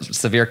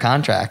severe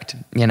contract,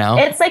 you know?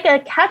 It's like a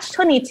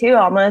catch-22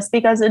 almost,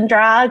 because in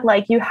drag,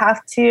 you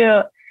have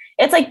to,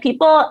 it's like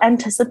people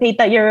anticipate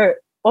that you're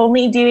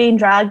only doing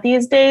drag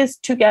these days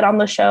to get on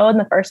the show in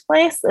the first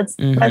place. That's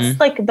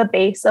the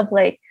base of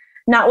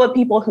not what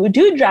people who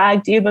do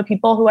drag do, but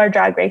people who are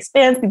Drag Race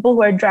fans, people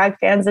who are drag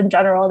fans in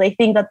general. They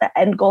think that the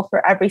end goal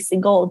for every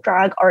single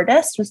drag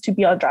artist was to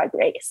be on Drag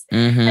Race.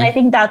 And I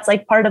think that's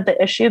part of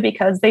the issue,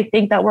 because they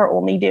think that we're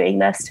only doing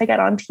this to get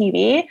on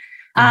TV.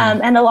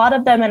 And a lot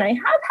of them, and I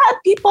have had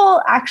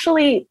people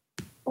actually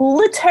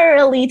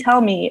literally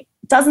tell me,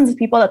 dozens of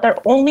people, that they're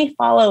only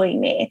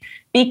following me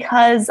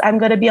because I'm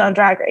going to be on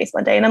Drag Race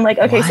one day. And I'm like,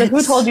 okay, so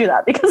who told you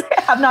that? Because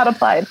I have not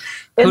applied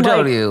in who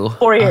told you?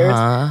 4 years.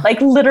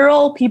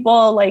 Literal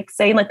people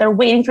saying they're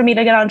waiting for me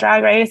to get on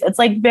Drag Race. It's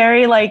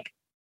very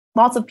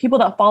lots of people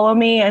that follow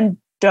me and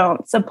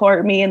don't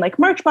support me and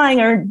merch buying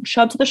or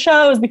show up to the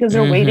shows because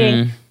they're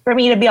waiting for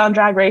me to be on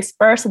Drag Race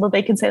first so that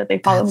they can say that they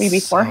followed me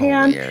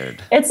beforehand. So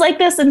it's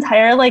this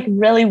entire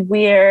really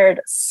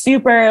weird,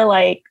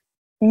 super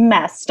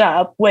messed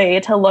up way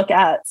to look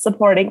at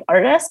supporting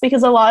artists,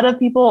 because a lot of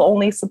people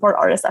only support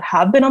artists that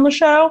have been on the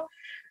show.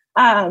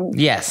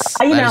 Yes,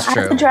 as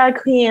a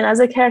drag queen, as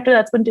a character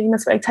that's been doing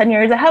this for 10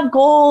 years, I have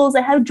goals,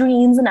 I have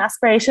dreams and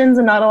aspirations,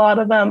 and not a lot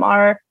of them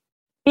are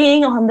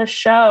being on the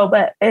show.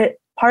 But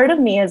part of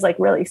me is like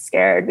really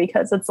scared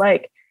because it's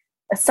like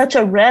such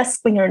a risk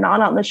when you're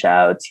not on the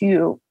show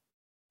to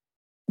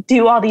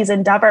do all these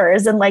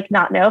endeavors and like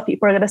not know if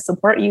people are going to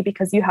support you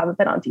because you haven't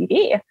been on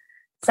TV.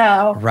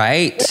 So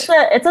right.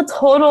 It's a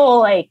total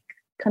like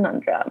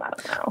conundrum. I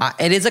don't know.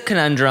 It is a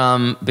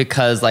conundrum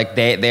because like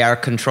they are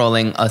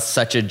controlling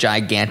such a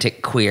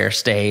gigantic queer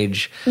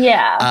stage.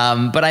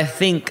 Yeah. But I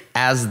think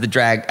as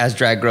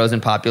drag grows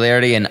in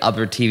popularity and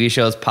other TV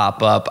shows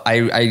pop up,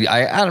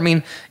 I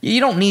mean,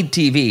 you don't need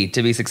TV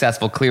to be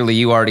successful. Clearly,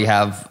 you already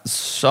have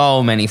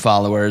so many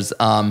followers.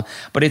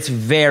 But it's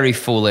very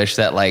foolish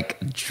that like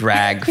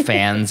drag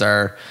fans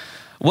are.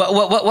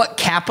 What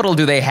capital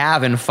do they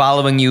have in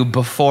following you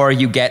before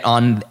you get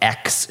on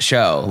X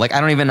show? Like, I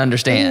don't even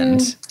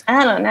understand.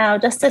 I don't know.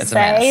 Just to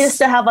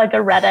have like a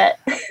Reddit,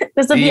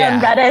 just to be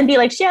on Reddit and be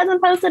like, she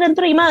hasn't posted in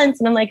 3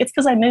 months. And I'm like, it's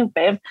because I moved,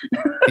 babe.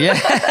 Yeah.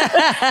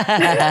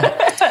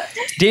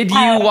 Did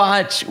you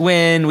watch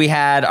when we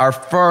had our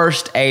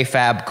first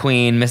AFAB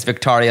queen, Miss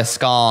Victoria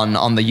Scone,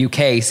 on the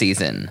UK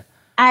season?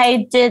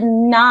 I did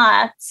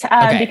not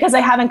because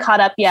I haven't caught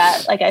up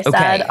yet, like I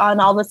said,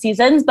 on all the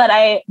seasons, but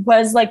I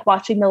was like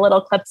watching the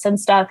little clips and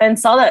stuff and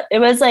saw that it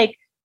was like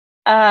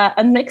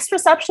a mixed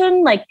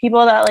reception. Like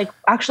people that like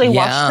actually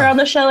watched her on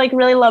the show, like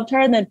really loved her.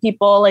 And then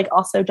people like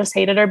also just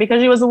hated her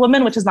because she was a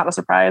woman, which is not a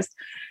surprise.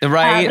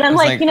 Right. And I'm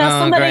like, you know,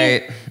 somebody,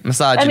 great.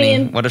 Misogyny. I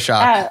mean, what a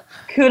shock.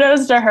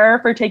 Kudos to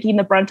her for taking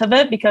the brunt of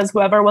it because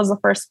whoever was the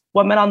first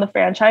woman on the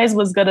franchise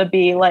was going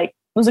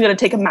to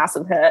take a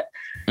massive hit.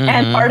 Mm-hmm.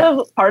 And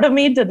part of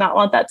me did not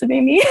want that to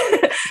be me.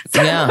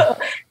 So,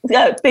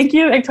 thank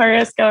you,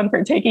 Victoria Scone,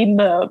 for taking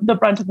the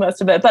brunt of most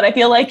of it. But I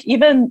feel like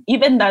even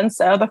then,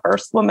 so the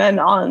first woman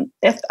on,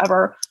 if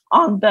ever,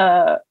 on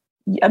the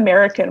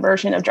American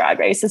version of Drag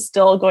Race is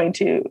still going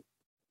to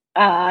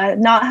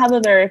not have a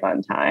very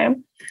fun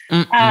time.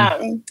 And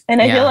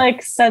I feel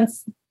like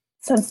since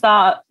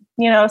that,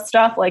 you know,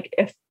 stuff, like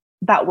if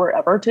that were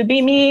ever to be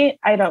me,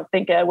 I don't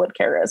think I would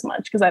care as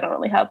much because I don't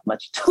really have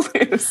much to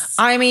lose.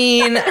 I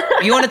mean,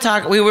 you want to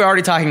talk, we were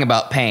already talking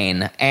about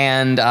pain,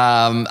 and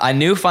a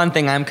new fun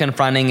thing I'm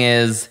confronting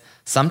is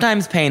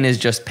sometimes pain is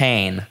just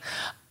pain.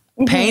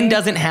 Mm-hmm. Pain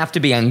doesn't have to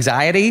be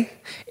anxiety.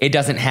 It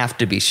doesn't have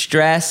to be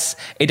stress.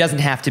 It doesn't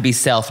have to be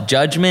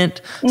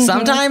self-judgment. Mm-hmm.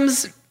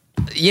 Sometimes,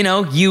 you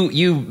know,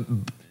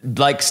 you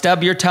like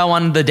stub your toe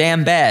on the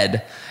damn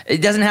bed.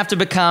 It doesn't have to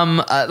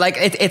become like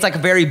it's like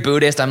very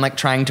Buddhist. I'm like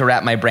trying to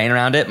wrap my brain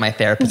around it. My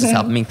therapist is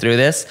helping me through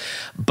this,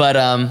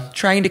 but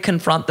trying to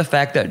confront the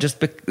fact that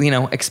just, you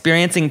know,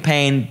 experiencing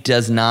pain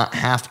does not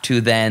have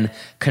to then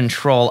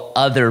control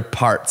other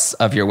parts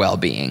of your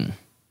well-being.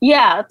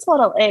 Yeah,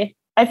 totally.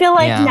 I feel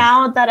like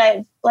now that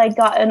I've like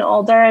gotten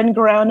older and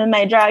grown in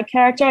my drag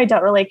character, I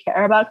don't really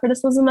care about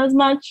criticism as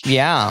much.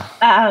 Yeah.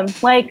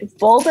 Like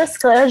full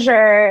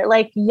disclosure,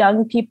 like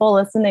young people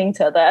listening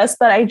to this,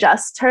 but I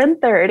just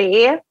turned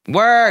 30.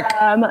 Work.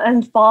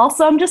 And fall.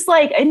 So I'm just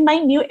like in my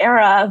new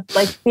era of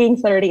like being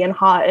 30 and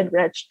hot and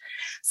rich.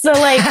 So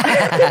like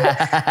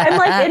I'm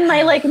like in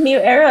my like new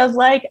era of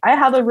like I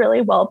have a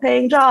really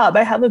well-paying job.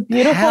 I have a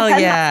beautiful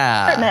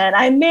apartment.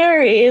 I'm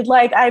married.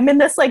 Like I'm in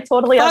this like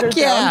totally other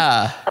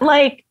zone.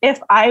 Like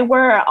if I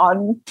were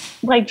on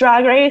like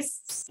Drag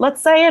Race,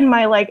 let's say in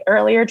my like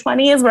earlier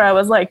 20s where I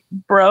was like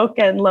broke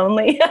and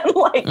lonely and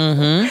like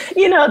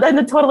you know, then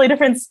a totally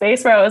different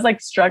space where I was like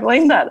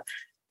struggling, that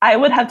I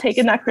would have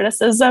taken that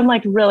criticism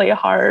like really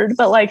hard.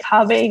 But like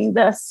having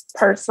this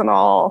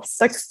personal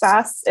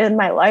success in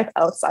my life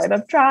outside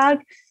of drag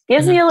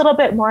gives me a little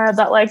bit more of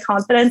that like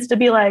confidence to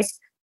be like,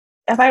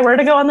 if I were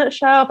to go on that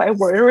show, if I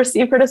were to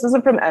receive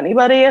criticism from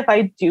anybody, if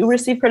I do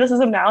receive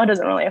criticism now, it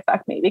doesn't really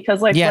affect me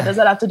because like, what does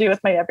that have to do with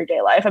my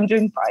everyday life? I'm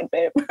doing fine,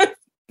 babe.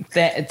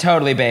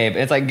 Totally, babe.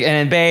 It's like,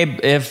 and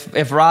babe,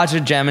 if Raja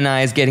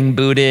Gemini is getting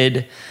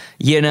booted,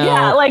 you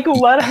know, like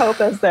what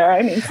hope is there?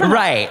 I mean,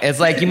 right. It's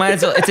like, you might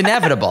as well, it's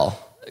inevitable.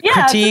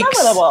 Critiques,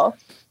 it's inevitable.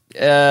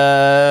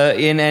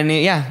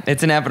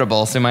 It's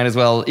inevitable. So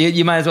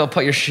you might as well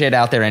put your shit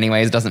out there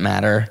anyways. Doesn't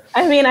matter.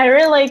 I mean, I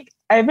really like,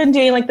 I've been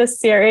doing like this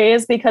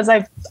series because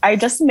I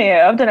just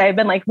moved and I've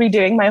been like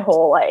redoing my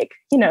whole like,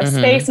 you know,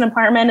 space and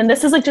apartment. And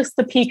this is like just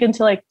the peek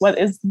into like what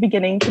is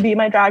beginning to be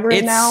my drag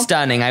room now. It's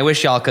stunning. I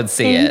wish y'all could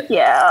see it.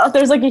 Yeah.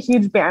 There's like a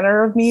huge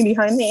banner of me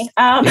behind me.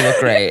 You look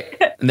great.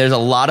 And there's a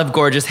lot of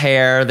gorgeous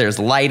hair. There's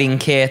lighting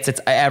kits.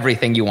 It's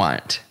everything you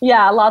want.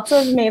 Yeah. Lots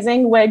of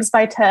amazing wigs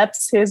by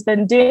Tips, who's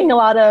been doing a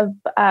lot of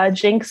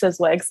Jinx's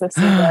wigs this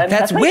season.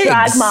 That's wigs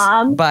drag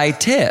mom by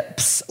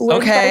Tips.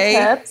 Wigs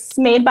by Tips,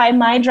 made by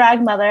my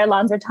drag mother,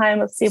 Lonza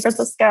Time of San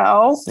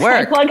Francisco.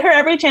 I plug her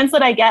every chance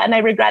that I get, and I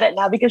regret it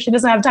now because she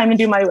doesn't have time to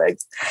do my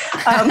wigs.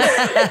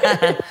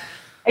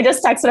 I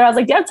just texted her. I was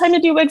like, do you have time to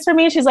do wigs for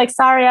me? She's like,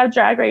 sorry, I have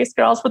Drag Race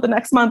Girls for the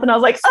next month. And I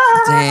was like,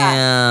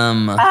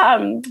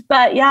 damn.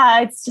 But yeah,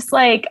 it's just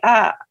like,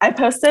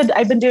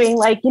 I've been doing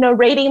like, you know,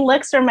 rating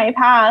looks from my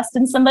past.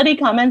 And somebody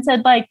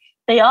commented like,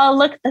 they all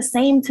look the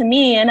same to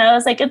me. And I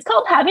was like, it's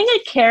called having a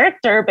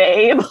character,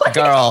 babe.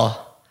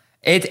 Girl.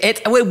 There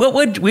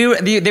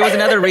was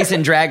another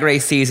recent Drag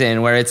Race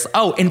season where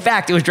in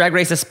fact, it was Drag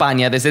Race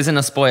España. This isn't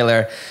a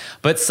spoiler,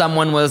 but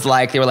someone was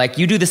like, they were like,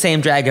 you do the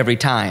same drag every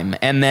time.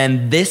 And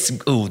then this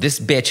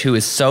bitch who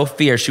is so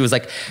fierce, she was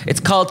like,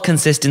 it's called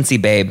consistency,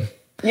 babe.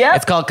 Yeah,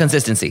 it's called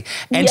consistency.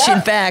 And she,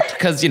 in fact,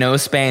 because,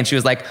 Spain, she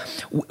was like,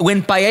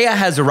 when paella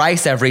has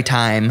rice every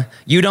time,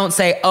 you don't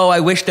say, oh, I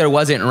wish there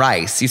wasn't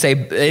rice. You say,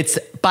 it's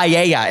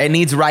paella. It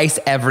needs rice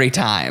every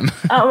time.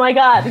 Oh, my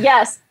God.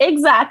 Yes,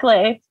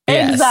 exactly.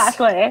 Yes.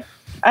 Exactly.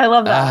 I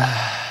love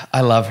that.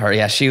 I love her.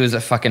 Yeah, she was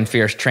a fucking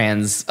fierce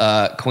trans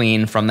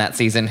queen from that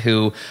season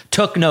who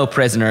took no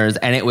prisoners.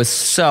 And it was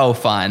so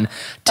fun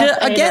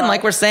to, again,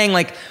 like we're saying,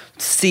 like,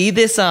 see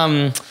this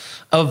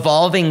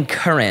evolving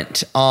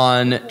current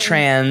on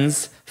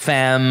trans,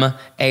 femme,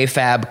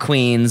 AFAB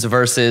queens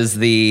versus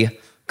the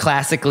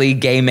classically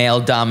gay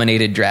male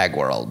dominated drag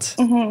world.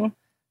 Mm-hmm.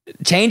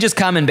 Change is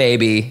coming,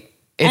 baby.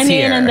 It's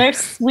here. And they're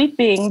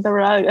sweeping the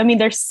rug. I mean,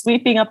 they're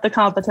sweeping up the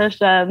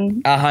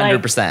competition.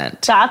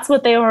 100%. That's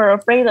what they were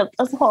afraid of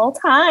this whole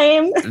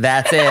time.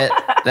 That's it.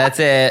 That's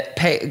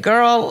it.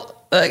 Girl,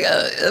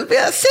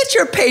 sit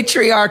your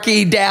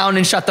patriarchy down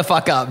and shut the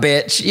fuck up,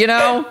 bitch.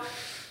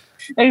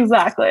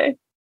 Exactly.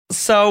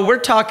 So we're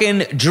talking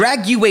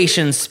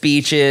Draguation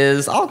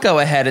speeches. I'll go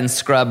ahead and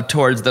scrub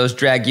towards those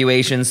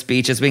Draguation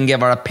speeches. We can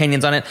give our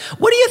opinions on it.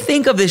 What do you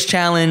think of this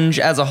challenge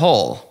as a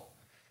whole?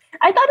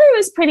 I thought it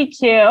was pretty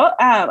cute.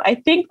 I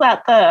think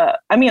that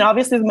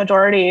obviously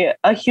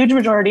a huge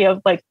majority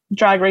of like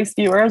Drag Race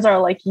viewers are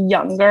like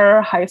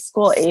younger high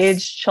school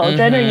age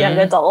children or young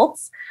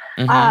adults,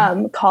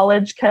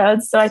 college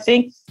kids. So I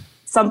think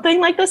something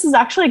like this is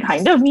actually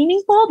kind of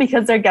meaningful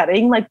because they're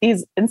getting like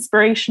these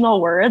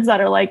inspirational words that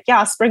are like,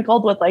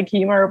 sprinkled with like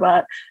humor,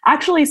 but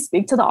actually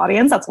speak to the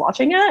audience that's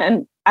watching it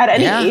and at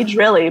any age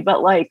really,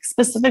 but like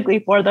specifically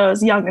for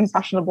those young,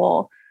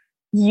 impressionable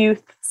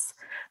youths,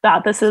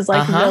 that this is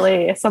like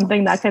really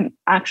something that can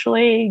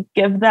actually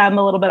give them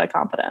a little bit of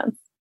confidence.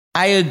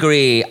 I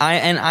agree.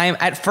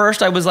 At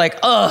first I was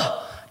like,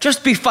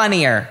 just be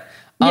funnier.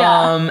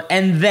 Yeah.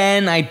 And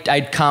then I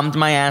calmed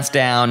my ass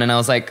down and I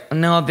was like,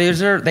 no,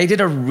 they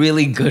did a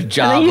really good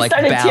job. And then you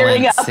started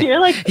tearing up. You're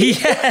like,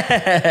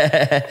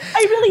 I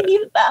really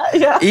needed that.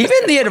 Yeah.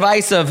 Even the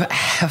advice of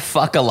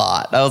fuck a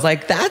lot. I was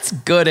like, that's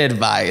good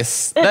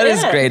advice. That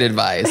is great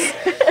advice.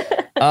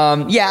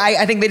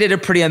 I think they did a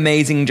pretty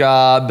amazing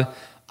job.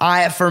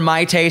 For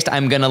my taste,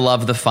 I'm going to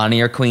love the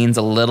funnier queens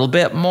a little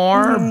bit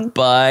more,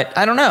 but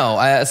I don't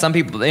know. Some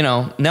people,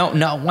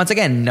 once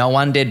again, no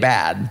one did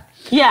bad.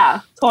 Yeah,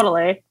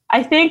 totally.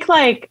 I think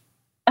like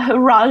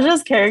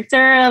Raja's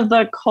character of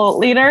the cult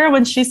leader,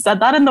 when she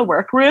said that in the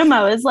workroom,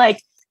 I was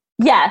like,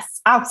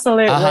 yes,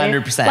 absolutely.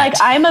 100%. Like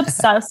I'm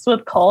obsessed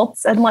with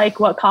cults and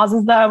like what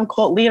causes them,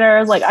 cult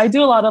leaders. Like I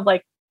do a lot of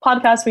like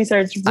podcast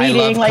research,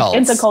 reading like cults.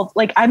 Into cults.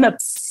 Like I'm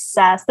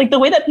obsessed. Like the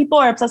way that people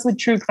are obsessed with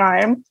true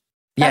crime.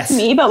 That's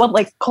me, but with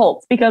like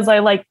cults because I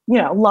like,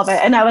 love it.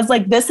 And I was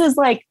like, this is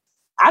like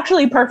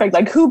actually perfect.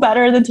 Like who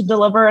better than to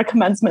deliver a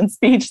commencement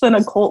speech than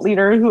a cult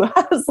leader who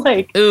has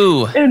like,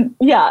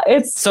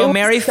 it's so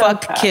marry,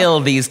 fuck,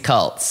 kill these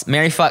cults.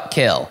 Marry, fuck,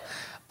 kill.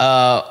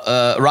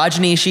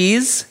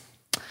 Rajneeshis,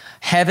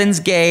 Heaven's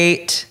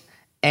Gate,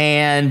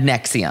 and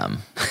Nexium.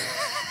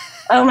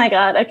 Oh my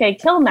God. Okay.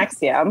 Kill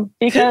Nexium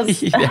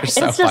because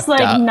it's just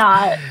like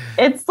up.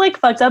 It's like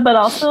fucked up, but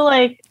also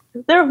like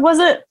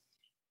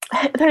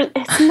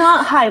it's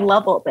not high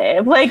level,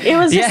 babe. Like it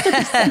was just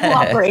a simple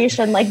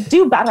operation. Like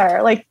do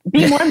better. Like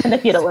be more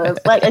manipulative.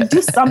 Like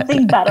do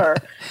something better.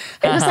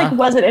 It just like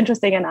wasn't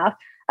interesting enough.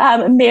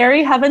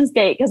 Marry Heaven's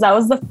Gate because that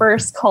was the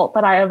first cult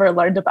that I ever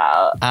learned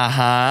about.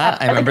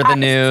 I remember the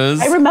news.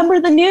 I remember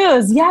the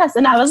news. Yes,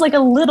 and I was like a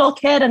little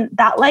kid, and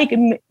that like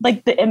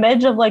the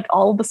image of like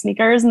all of the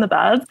sneakers and the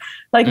beds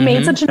like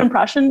made such an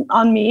impression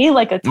on me.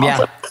 Like a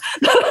toddler.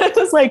 I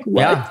was like,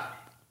 what? Yeah.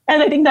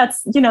 And I think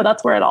that's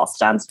where it all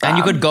stems from. And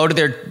you could go to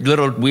their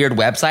little weird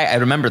website. I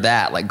remember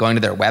that, like going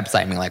to their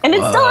website and being like, and it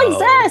still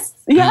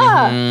exists.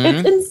 Yeah,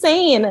 it's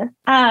insane.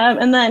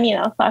 And then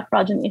fuck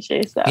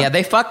Rajneeshi. So yeah,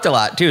 they fucked a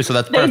lot too. So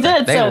that's perfect. They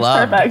did. So it's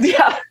perfect.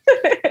 Yeah.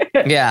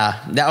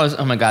 Yeah, that was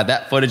oh my God,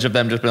 that footage of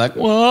them just being like,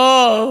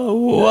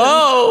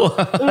 whoa.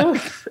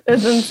 Oof,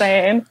 it's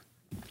insane.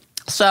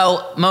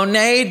 So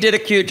Monet did a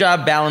cute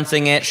job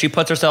balancing it. She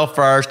puts herself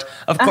first.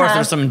 Of course,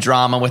 there's some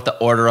drama with the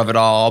order of it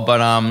all,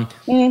 but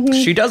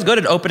she does good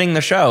at opening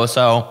the show.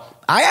 So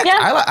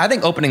I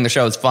think opening the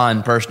show is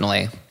fun,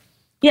 personally.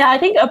 Yeah, I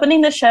think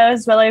opening the show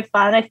is really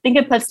fun. I think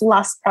it puts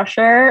less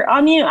pressure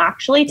on you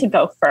actually to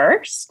go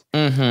first,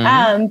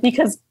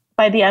 because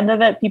by the end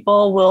of it,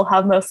 people will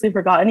have mostly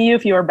forgotten you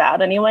if you were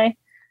bad anyway.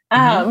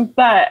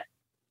 But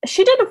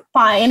she did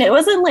fine. It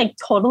wasn't like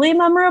totally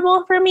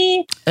memorable for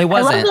me. It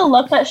wasn't. I love the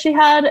look that she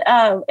had.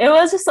 It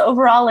was just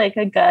overall like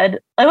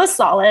it was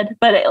solid,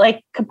 but it,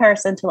 like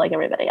comparison to like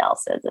everybody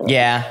else's.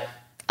 Yeah.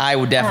 I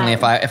would definitely,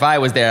 if I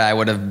was there, I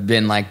would have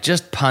been like,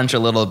 just punch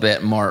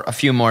a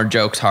few more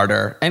jokes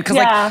harder. And because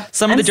like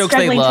some of the jokes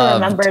they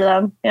loved, to remember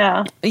them.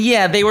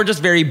 Yeah, they were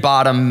just very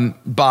bottom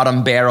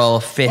barrel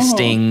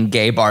fisting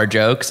gay bar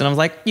jokes. And I was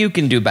like, you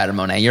can do better,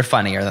 Monet. You're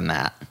funnier than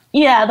that.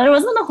 Yeah, there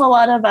wasn't a whole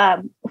lot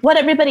of what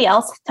everybody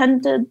else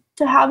tended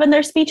to have in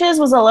their speeches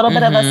was a little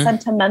bit of a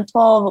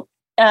sentimental,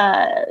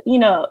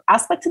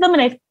 aspect to them.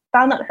 And I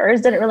found that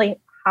hers didn't really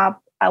have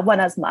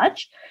one as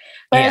much.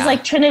 Whereas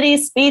like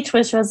Trinity's speech,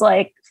 which was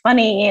like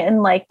funny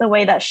in like the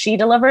way that she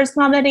delivers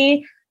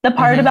comedy, the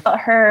part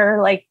about her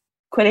like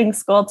quitting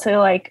school to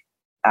like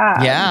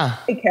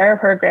take care of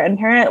her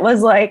grandparent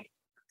was like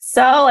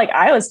so like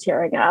I was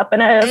tearing up,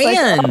 and I was like,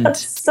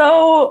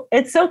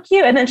 it's so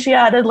cute. And then she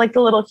added like the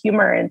little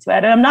humor into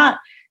it. And I'm not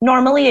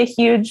normally a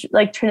huge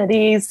like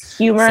Trinity's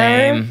humor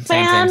fan.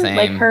 Same,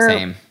 like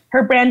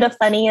her brand of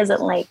funny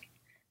isn't like,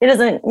 it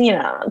isn't,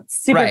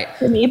 super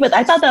to me, but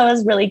I thought that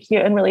was really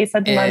cute and really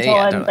sentimental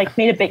and like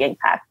made a big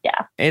impact.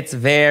 Yeah. It's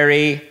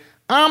very,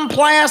 I'm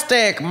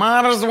plastic.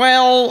 Might as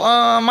well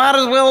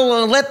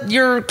let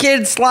your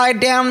kids slide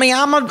down me.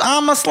 I'm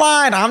a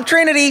slide. I'm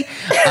Trinity.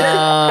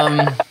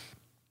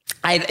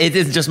 It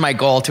is just my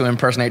goal to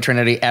impersonate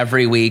Trinity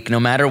every week, no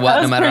matter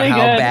what, no matter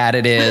how bad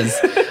it is.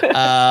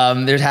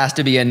 There has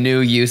to be a new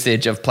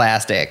usage of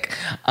plastic.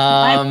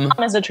 My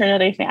mom is a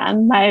Trinity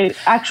fan. My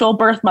actual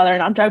birth mother,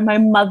 and I'm talking my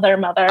mother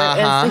is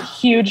a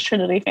huge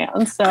Trinity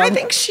fan. So I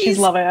think she's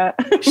loving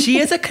it. She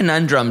is a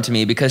conundrum to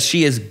me because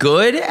she is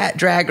good at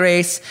Drag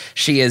Race.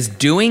 She is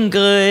doing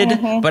good,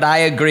 but I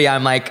agree.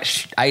 I'm like,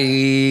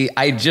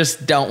 I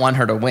just don't want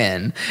her to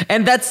win.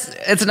 And I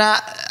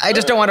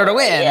just don't want her to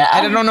win. Yeah.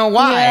 I don't know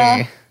why.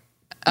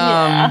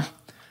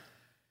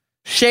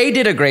 Shay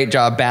did a great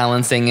job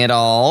balancing it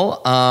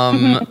all.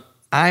 I'm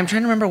trying to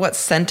remember what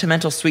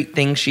sentimental sweet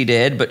thing she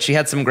did, but she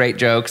had some great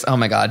jokes. Oh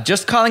my God.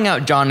 Just calling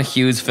out John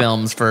Hughes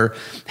films for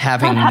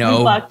having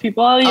Black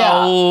people. Yeah.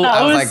 Oh,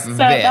 that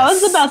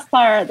was the best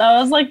part.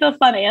 That was like the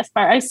funniest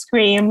part. I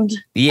screamed.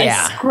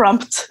 Yeah. I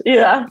scrumped.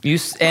 Yeah.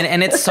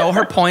 And it's so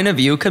her point of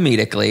view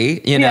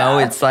comedically,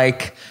 it's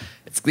like,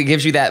 it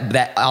gives you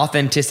that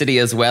authenticity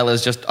as well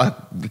as just a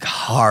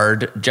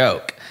hard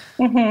joke.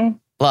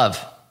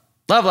 Love.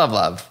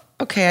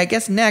 Okay, I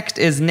guess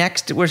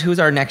who's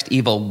our next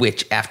evil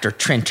witch after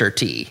Trinter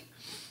T?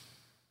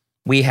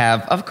 We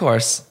have, of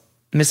course,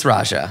 Miss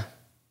Raja.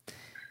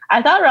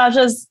 I thought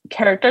Raja's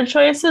character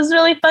choice was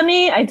really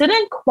funny. I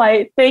didn't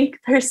quite think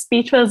her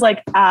speech was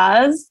like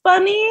as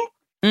funny.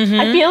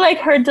 I feel like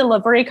her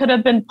delivery could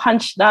have been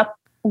punched up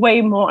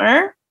way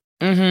more.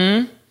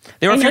 There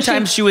were a few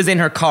times she was in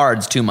her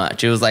cards too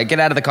much. It was like,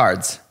 get out of the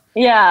cards.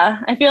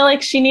 Yeah, I feel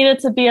like she needed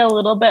to be a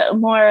little bit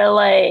more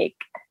like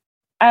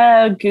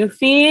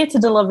goofy to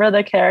deliver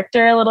the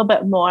character a little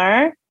bit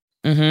more.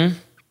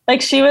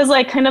 Like she was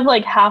like kind of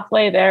like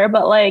halfway there,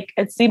 but like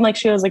it seemed like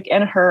she was like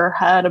in her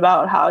head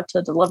about how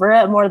to deliver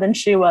it more than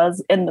she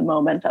was in the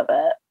moment of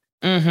it.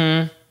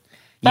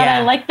 But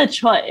I like the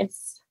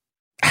choice.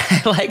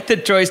 I like the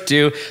choice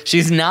too.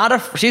 She's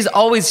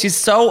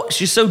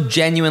so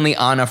genuinely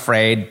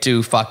unafraid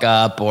to fuck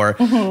up or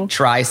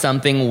try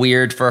something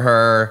weird for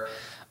her.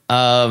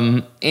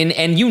 And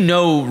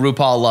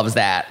RuPaul loves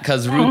that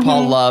because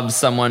RuPaul loves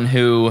someone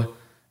who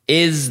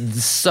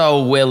is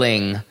so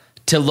willing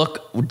to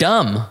look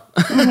dumb.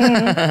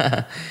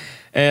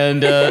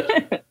 And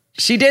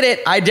she did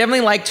it. I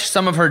definitely liked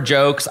some of her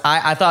jokes.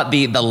 I thought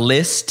the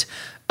list,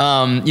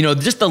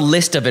 just the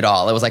list of it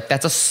all. It was like,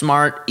 that's a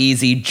smart,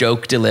 easy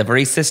joke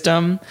delivery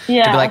system.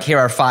 Yeah. To be like, here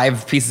are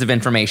 5 pieces of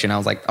information. I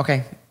was like,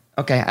 okay,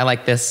 I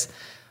like this.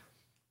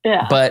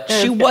 Yeah, but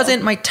she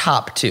wasn't my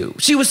top 2.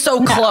 She was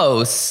so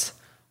close,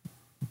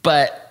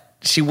 but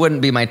she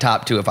wouldn't be my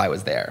top 2 if I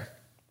was there.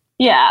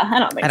 Yeah, I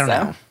don't think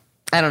so.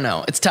 I don't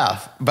know. It's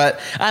tough,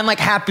 but I'm like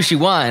happy she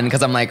won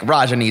because I'm like,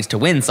 Raja needs to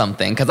win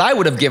something because I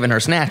would have given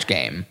her Snatch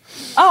Game.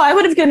 Oh, I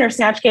would have given her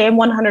Snatch Game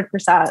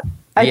 100%.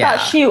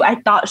 I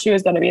thought she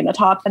was going to be in the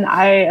top, and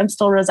I am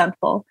still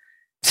resentful.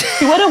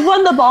 She would have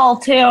won the ball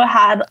too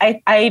had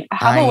I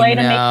have a way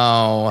to make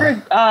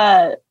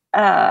her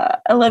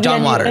Olivia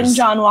Newton and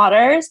John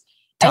Waters.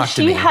 And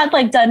she had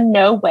like done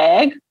no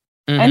wig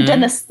and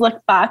done the slick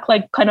back,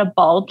 like kind of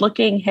bald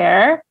looking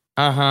hair.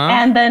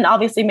 And then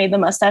obviously made the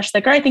mustache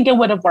thicker. I think it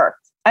would have worked.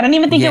 I don't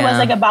even think it was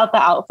like about the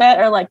outfit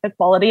or like the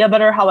quality of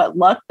it or how it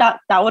looked. That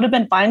would have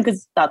been fine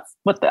because that's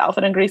what the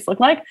outfit in Greece looked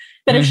like.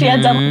 But if she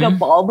had done like a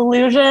bald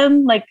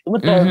illusion, like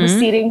with the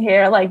receding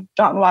hair, like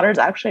John Waters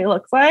actually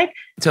looks like,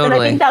 and I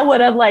think that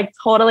would have like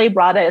totally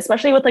brought it,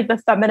 especially with like the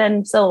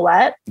feminine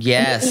silhouette,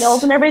 and the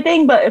nails and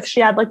everything. But if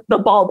she had like the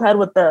bald head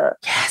with the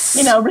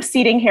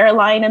receding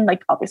hairline and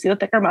like obviously the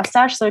thicker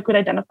mustache, so we could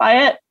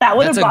identify it, that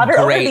would have brought her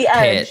over the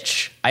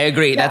edge. I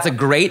agree. Yeah. That's a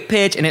great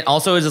pitch, and it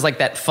also is just like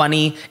that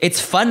funny. It's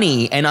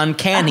funny and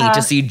uncanny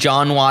to see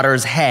John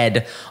Waters'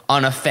 head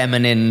on a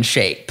feminine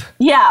shape.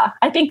 Yeah,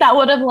 I think that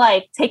would have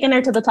like taken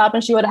her to the top,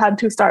 and she would have had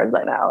 2 stars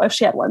by now if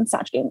she had won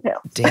Snatch Game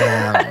too.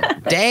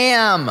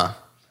 Damn.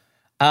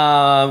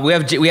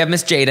 We have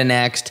Miss Jada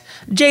next.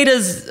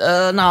 Jada's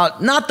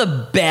not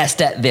the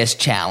best at this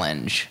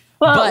challenge.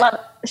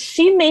 Well,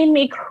 she made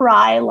me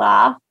cry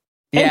laugh.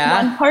 In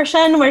one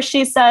portion where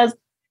she says,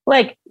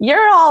 like,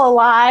 you're all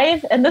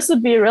alive, and this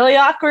would be really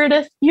awkward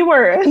if you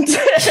weren't,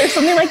 or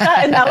something like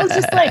that. And that was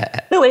just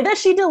like the way that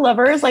she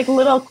delivers like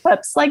little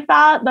clips like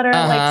that are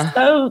like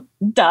so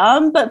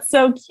dumb, but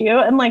so cute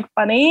and like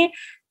funny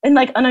and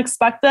like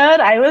unexpected.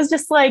 I was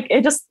just like,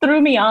 it just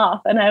threw me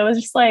off. And I was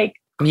just like,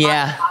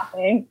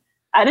 laughing.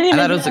 I didn't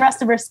even get the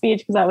rest of her speech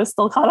because I was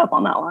still caught up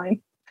on that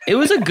line. It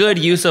was a good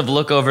use of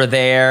look over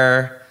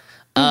there.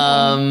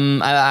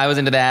 I was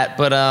into that,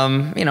 but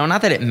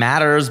not that it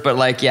matters, but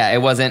like, yeah, it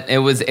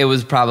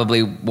was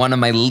probably one of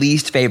my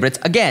least favorites.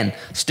 Again,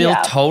 still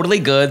totally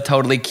good,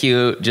 totally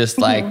cute, just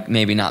like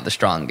maybe not the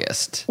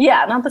strongest.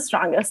 Yeah, not the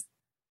strongest.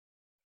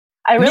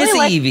 I really Miss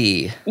like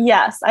Evie.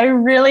 Yes, I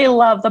really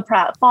love the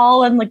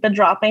pratfall and like the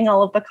dropping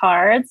all of the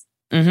cards.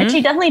 And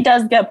she definitely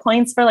does get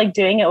points for like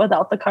doing it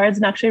without the cards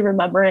and actually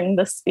remembering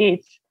the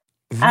speech.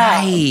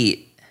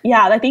 Right.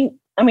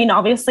 I mean,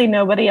 obviously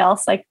nobody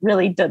else like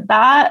really did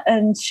that.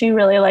 And she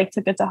really like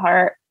took it to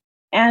heart.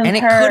 And it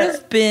could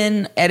have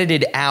been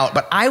edited out,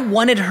 but I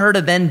wanted her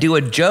to then do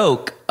a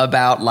joke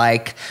about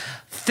like,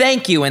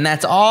 thank you. And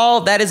that's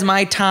all, that is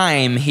my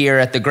time here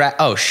at the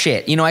oh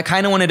shit. I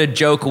kind of wanted a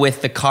joke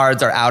with the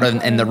cards are out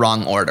in the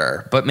wrong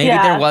order, but maybe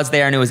there was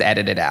there and it was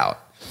edited out.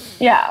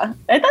 Yeah.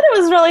 I thought it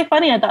was really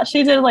funny. I thought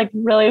she did like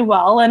really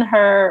well. And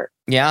her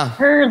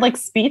like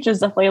speech is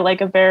definitely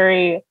like a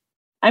very,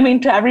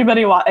 to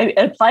everybody, it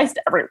applies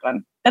to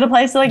everyone. It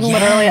applies to like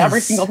literally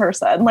every single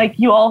person. Like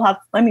we all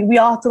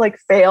have to like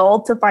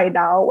fail to find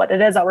out what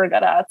it is that we're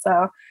good at.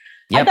 So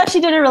I thought she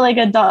did a really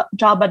good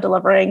job at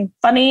delivering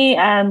funny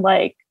and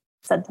like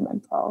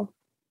sentimental.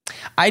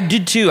 I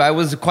did too. I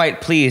was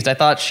quite pleased. I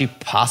thought she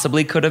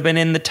possibly could have been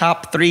in the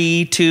top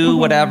 3, 2,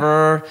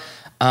 whatever.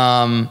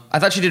 I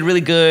thought she did really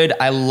good.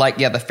 I like,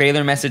 the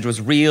failure message was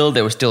real.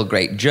 There were still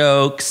great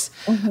jokes.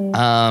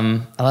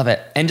 I love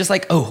it. And just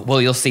like,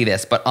 you'll see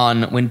this, but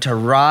when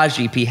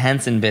Taraji P.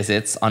 Henson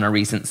visits on a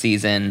recent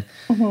season,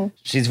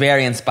 she's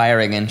very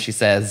inspiring. And she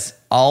says,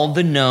 all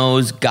the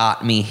no's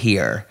got me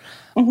here.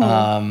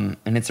 And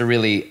it's a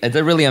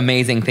really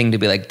amazing thing to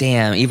be like,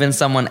 damn, even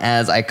someone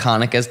as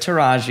iconic as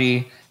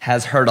Taraji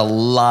has heard a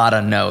lot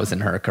of no's in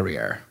her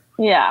career.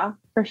 Yeah,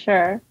 for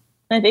sure.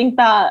 I think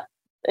that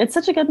it's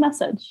such a good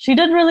message. She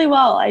did really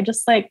well. I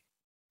just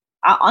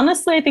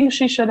honestly, I think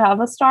she should have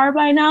a star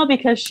by now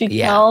because she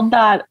killed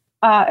that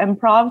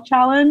improv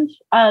challenge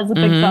as a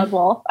big bad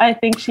wolf. I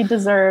think she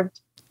did.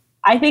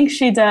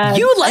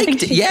 You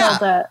liked it.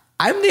 Killed it.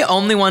 I'm the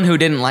only one who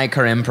didn't like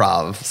her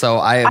improv. So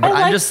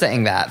I'm just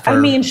saying that for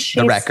the record.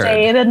 She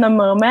stayed in the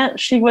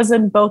moment. She was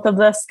in both of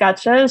the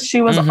sketches.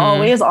 She was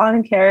always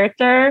on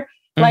character.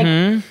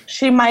 Like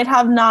she might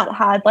have not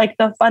had like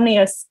the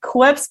funniest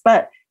quips,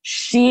 but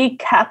she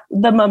kept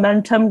the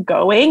momentum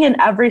going in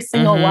every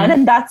single one.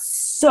 And that's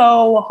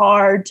so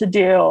hard to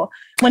do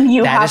when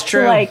you have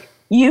to like,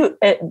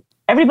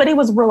 everybody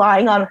was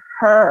relying on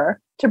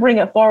her to bring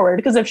it forward.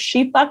 Because if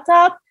she fucked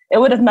up, it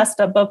would have messed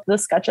up both the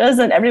sketches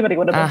and everybody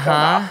would have been thrown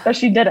off, but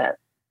she didn't.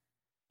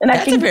 And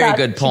that's a very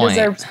good point. She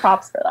deserves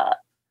props for that.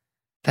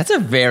 That's a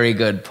very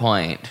good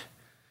point.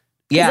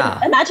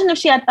 Yeah. Imagine if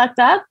she had fucked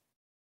up,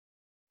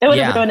 it would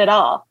have ruined it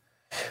all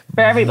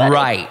for everybody.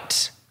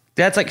 Right.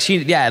 That's like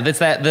that's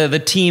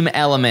the team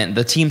element,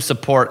 the team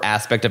support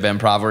aspect of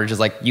improv, where it's just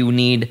like you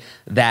need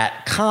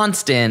that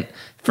constant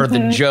for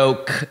the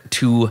joke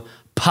to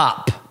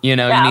pop. You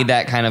need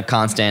that kind of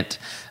constant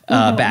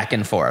back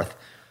and forth.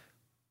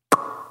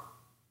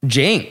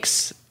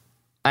 Jinx.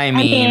 I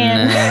mean,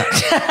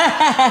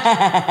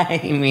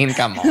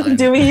 come on.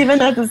 Do we even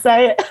have to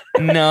say it?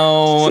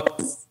 No.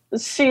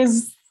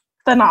 She's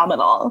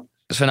phenomenal.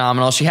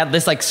 Phenomenal. She had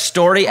this like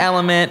story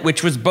element,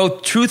 which was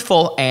both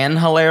truthful and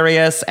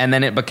hilarious. And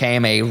then it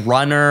became a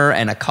runner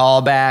and a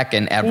callback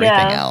and everything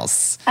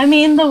else.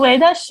 The way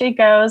that she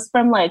goes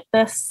from like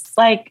this,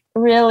 like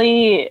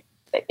really,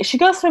 she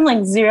goes from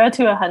like 0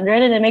 to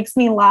 100 and it makes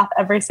me laugh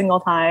every single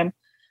time.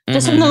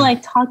 Just from the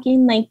like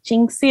talking like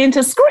Jinxie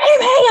into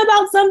screaming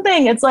about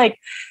something. It's like,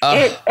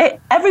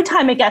 every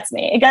time it gets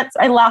me,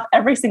 I laugh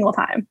every single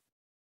time.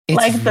 It's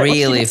like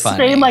really funny.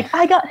 Scream, like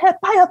I got hit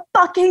by a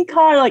fucking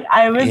car. Like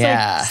I was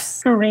like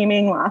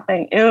screaming,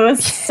 laughing. It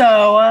was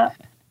so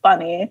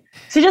funny.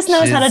 She just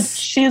knows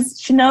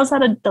she knows how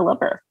to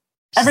deliver.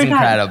 Every time.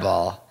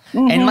 Incredible.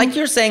 And like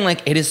you're saying,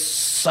 like it is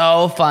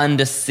so fun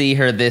to see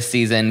her this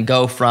season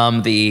go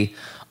from the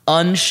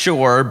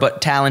unsure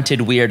but talented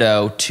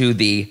weirdo to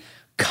the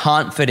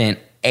confident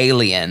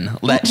alien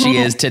that she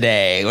is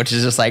today, which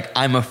is just like,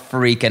 I'm a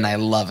freak and I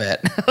love it.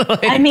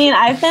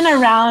 I've been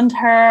around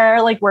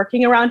her, like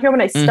working around her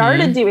when I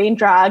started doing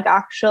drag,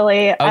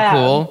 actually.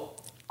 Cool.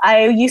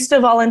 I used to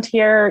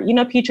volunteer,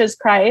 Peaches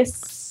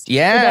Christ.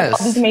 Yes.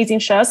 All these amazing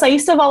shows. So I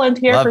used to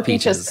volunteer for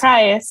Peaches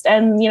Christ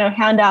and,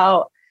 hand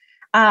out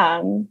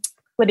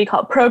what do you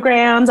call it,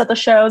 programs at the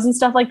shows and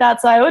stuff like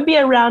that. So I would be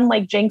around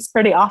like Jinx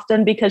pretty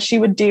often because she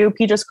would do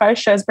Peaches Crush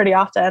shows pretty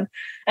often.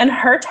 And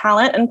her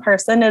talent in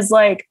person is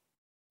like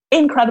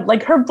incredible.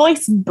 Like her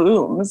voice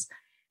booms,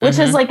 which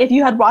is like, if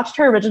you had watched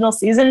her original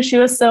season, she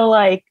was so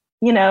like,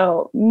 you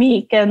know,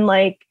 meek and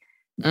like,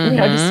 you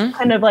know, just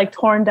kind of like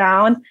torn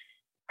down.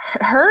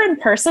 Her in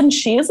person,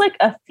 she is like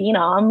a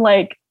phenom,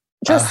 like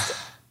just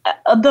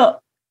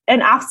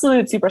an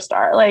absolute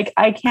superstar. Like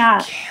I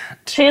can't.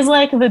 She's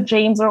like the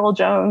James Earl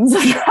Jones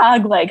of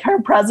drag. Like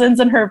her presence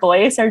and her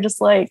voice are just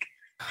like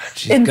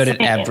she's insane. Good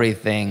at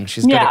everything.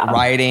 She's good at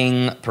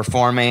writing,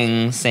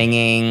 performing,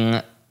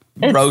 singing,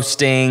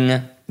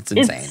 roasting. It's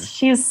insane.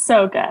 She's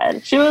so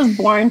good. She was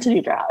born to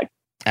do drag.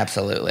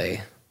 Absolutely.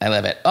 I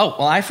love it. Oh,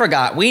 well, I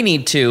forgot. We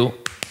need to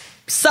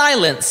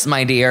silence,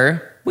 my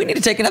dear. We need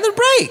to take another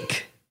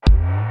break.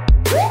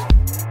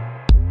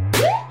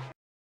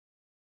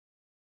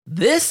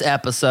 This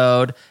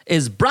episode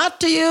is brought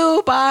to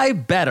you by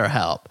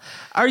BetterHelp.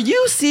 Are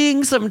you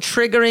seeing some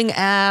triggering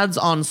ads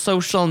on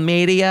social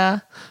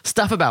media?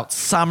 Stuff about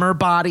summer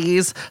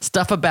bodies,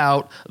 stuff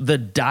about the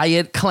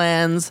diet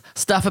cleanse,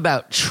 stuff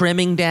about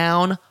trimming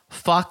down.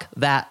 Fuck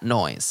that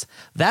noise.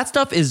 That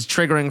stuff is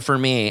triggering for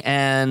me,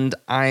 and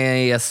I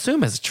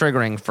assume it's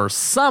triggering for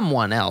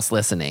someone else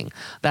listening.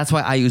 That's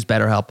why I use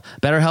BetterHelp.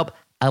 BetterHelp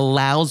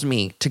allows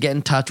me to get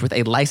in touch with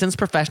a licensed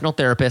professional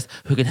therapist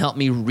who can help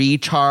me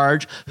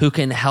recharge, who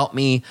can help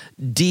me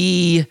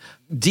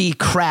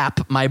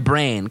decrap my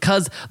brain,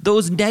 because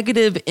those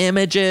negative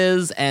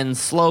images and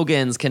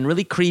slogans can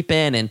really creep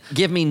in and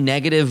give me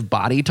negative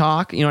body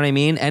talk. You know what I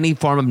mean? Any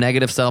form of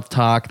negative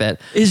self-talk that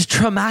is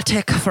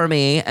traumatic for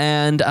me.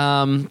 And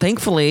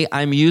thankfully,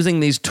 I'm using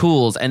these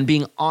tools and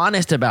being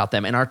honest about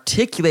them and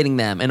articulating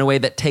them in a way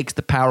that takes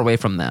the power away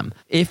from them.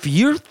 If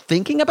you're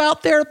thinking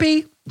about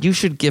therapy, you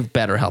should give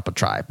BetterHelp a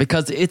try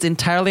because it's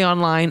entirely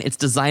online. It's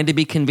designed to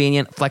be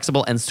convenient,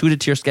 flexible, and suited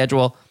to your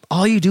schedule.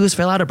 All you do is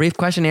fill out a brief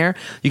questionnaire.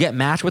 You get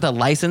matched with a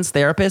licensed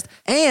therapist,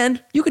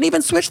 and you can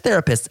even switch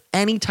therapists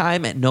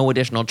anytime at no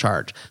additional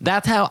charge.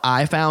 That's how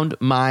I found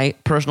my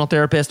personal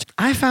therapist.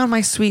 I found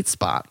my sweet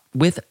spot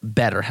with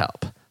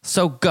BetterHelp.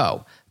 So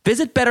go.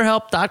 Visit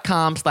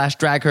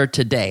BetterHelp.com/dragher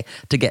today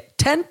to get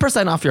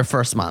 10% off your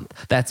first month.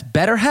 That's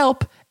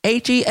BetterHelp,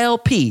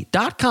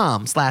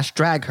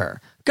 HELP.com/dragher.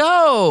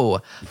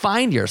 Go!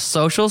 Find your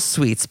social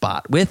sweet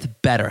spot with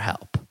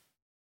BetterHelp.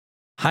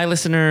 Hi,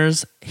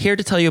 listeners. Here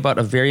to tell you about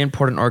a very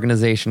important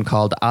organization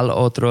called Al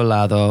Otro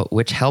Lado,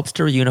 which helps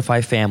to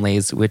reunify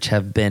families which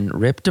have been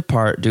ripped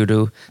apart due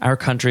to our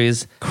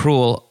country's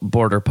cruel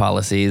border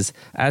policies.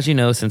 As you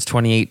know, since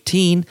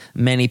 2018,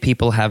 many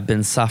people have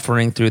been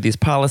suffering through these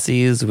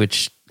policies,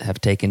 which have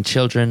taken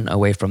children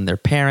away from their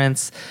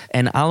parents.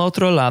 And Al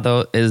Otro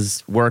Lado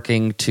is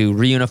working to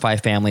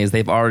reunify families.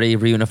 They've already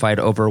reunified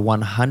over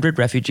 100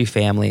 refugee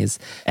families,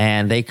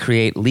 and they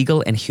create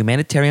legal and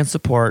humanitarian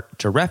support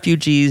to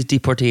refugees,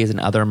 deportees, and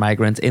other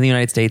migrants in the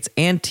United States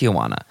and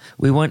Tijuana.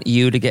 We want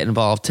you to get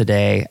involved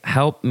today.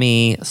 Help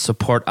me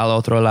support Al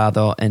Otro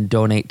Lado and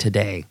donate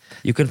today.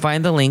 You can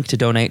find the link to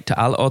donate to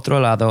Al Otro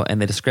Lado in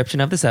the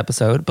description of this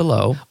episode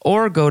below,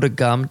 or go to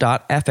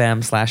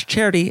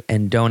gum.fm/charity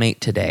and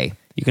donate today.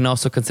 You can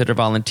also consider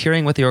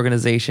volunteering with the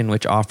organization,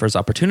 which offers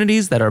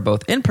opportunities that are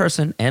both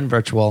in-person and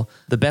virtual.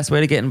 The best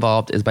way to get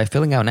involved is by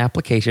filling out an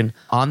application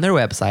on their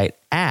website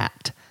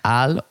at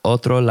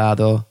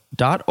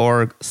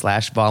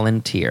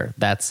alotrolado.org/volunteer.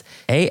 That's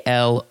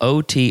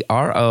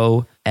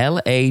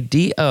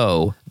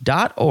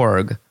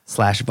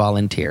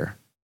ALOTROLADO.org/volunteer.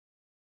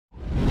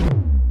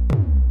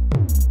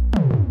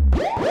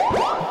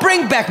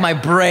 Bring back my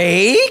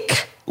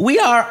break. We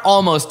are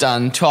almost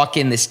done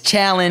talking this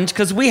challenge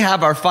because we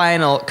have our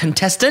final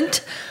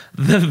contestant,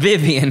 the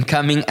Vivian,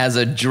 coming as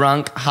a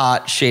drunk,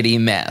 hot, shitty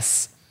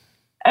mess.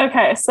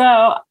 Okay,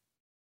 so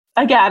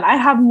again, I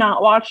have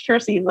not watched her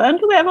season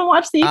because I haven't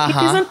watched the EP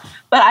season,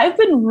 but I've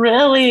been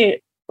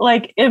really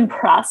like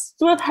impressed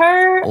with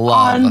her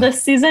on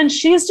this season.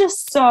 She's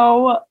just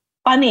so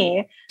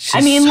funny.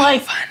 I mean, so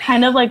like funny.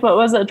 Kind of like what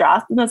was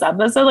addressed in this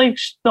episode, like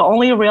the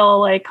only real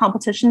like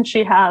competition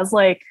she has,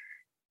 like,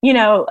 you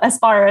know, as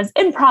far as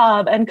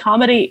improv and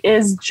comedy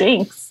is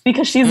Jinx,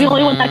 because she's the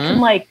only one that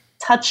can like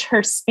touch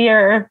her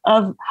sphere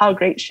of how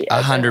great she is.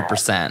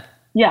 100%.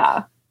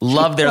 Yeah.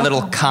 Love their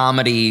little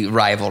comedy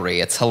rivalry.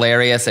 It's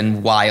hilarious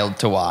and wild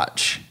to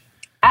watch.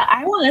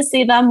 I want to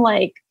see them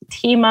like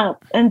team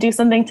up and do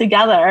something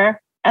together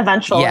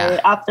eventually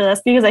after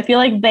this, because I feel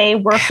like they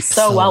work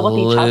so well with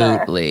each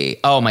other.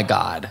 Absolutely. Oh my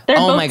God. They're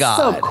both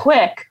so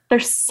quick. They're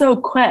so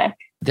quick.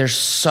 They're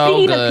so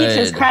Speaking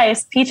good.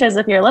 of Peaches,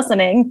 if you're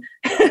listening,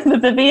 the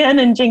Vivian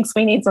and Jinx,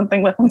 we need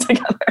something with them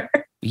together.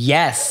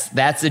 Yes,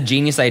 that's a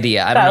genius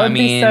idea. I That would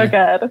be so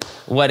good.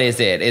 What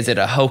is it? Is it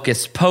a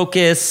Hocus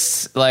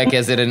Pocus? Like,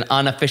 is it an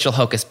unofficial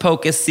Hocus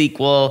Pocus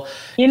sequel?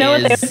 You know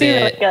what they would be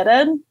really good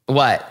in?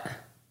 What?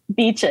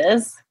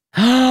 Beaches.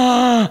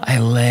 I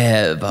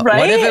live. Right?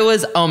 What if it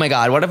was, oh my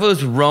God, what if it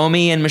was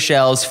Romy and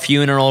Michelle's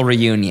funeral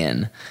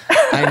reunion?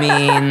 I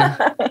mean,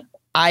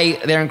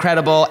 They're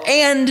incredible.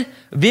 And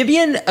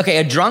Vivian, okay,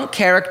 a drunk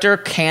character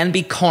can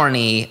be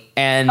corny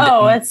and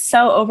it's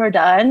so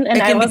overdone. And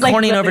it can I was be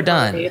corny really and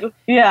overdone. worried.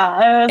 Yeah,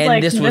 I was And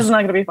like, this this was is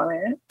not gonna be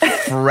funny.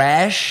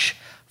 fresh,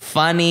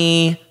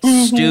 funny,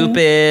 Mm-hmm.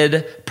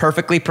 stupid,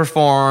 perfectly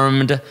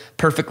performed,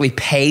 perfectly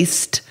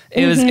paced.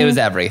 It was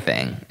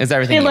everything. It was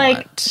everything you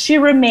want. She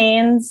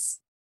remains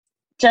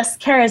just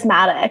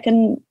charismatic,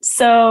 and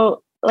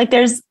so like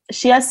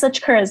she has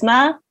such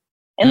charisma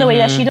in the way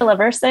that she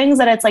delivers things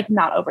that it's like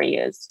not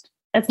overused.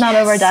 It's not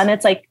overdone.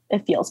 It's like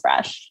it feels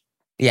fresh.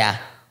 Yeah.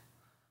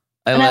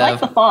 I like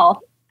the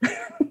fall.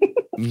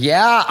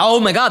 Yeah. Oh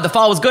my God. The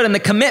fall was good. And the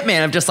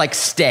commitment of just like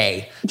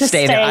stay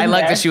there. I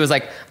like that she was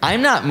like,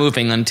 I'm not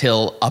moving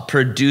until a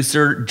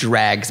producer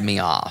drags me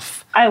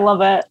off. I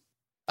love it.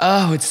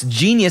 Oh, it's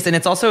genius. And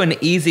it's also an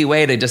easy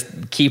way to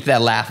just keep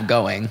that laugh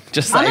going.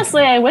 Just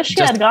honestly, I wish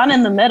she had gone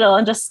in the middle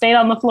and just stayed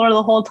on the floor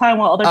the whole time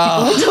while other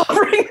people were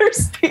delivering her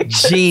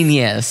speech.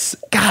 Genius.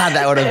 God,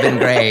 that would have been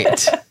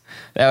great.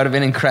 That would have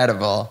been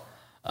incredible.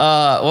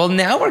 Well,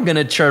 now we're going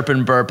to chirp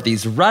and burp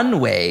these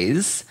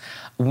runways,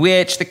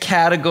 which the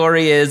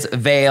category is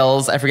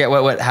veils. I forget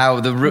how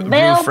the Rue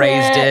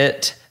phrased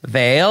it.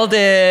 Veiled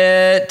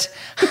it.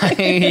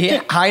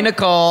 Hi,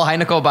 Nicole. Hi,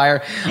 Nicole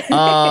Byer.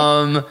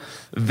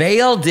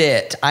 Veiled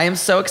it. I am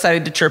so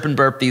excited to chirp and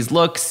burp these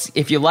looks.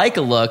 If you like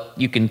a look,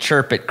 you can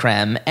chirp it,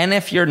 Creme. And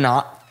if you're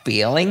not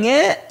feeling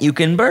it, you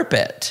can burp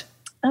it.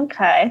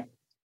 Okay.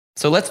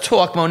 So let's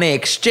talk Monet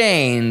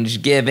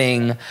Exchange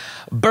giving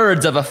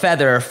birds of a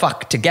feather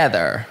fuck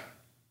together.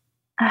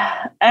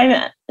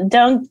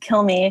 Don't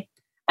kill me.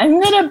 I'm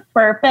going to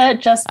burp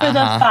it just for the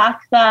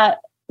fact that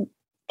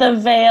the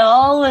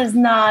veil was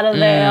not a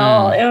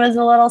veil. It was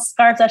a little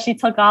scarf that she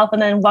took off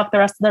and then walked the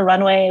rest of the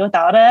runway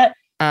without it.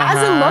 As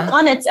a look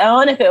on its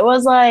own, if it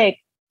was like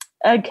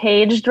a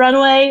caged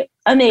runway,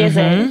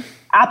 amazing.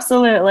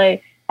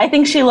 Absolutely. I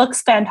think she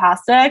looks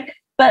fantastic.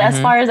 But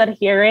as far as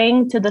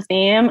adhering to the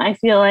theme, I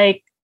feel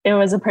like it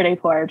was a pretty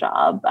poor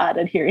job at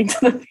adhering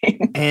to the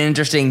theme.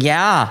 Interesting.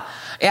 Yeah.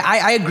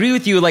 I agree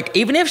with you. Like,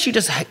 even if she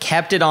just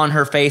kept it on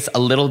her face a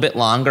little bit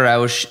longer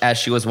as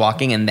she was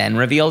walking and then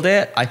revealed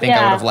it, I think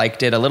I would have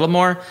liked it a little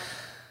more.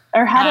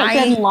 Or had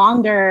it been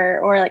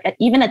longer or like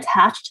even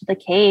attached to the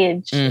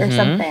cage or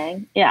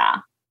something. Yeah.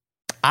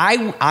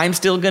 I'm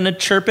still gonna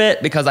chirp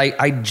it because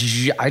I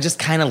just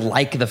kind of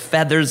like the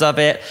feathers of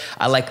it.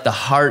 I like the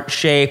heart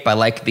shape. I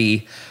like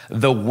the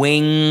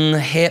wing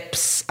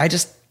hips.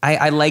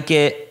 I like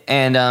it.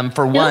 And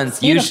for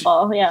once,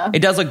 beautiful. It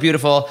does look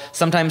beautiful.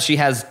 Sometimes she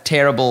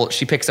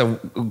picks a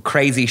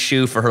crazy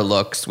shoe for her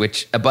looks,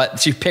 but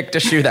she picked a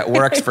shoe that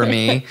works for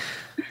me.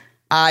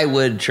 I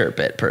would chirp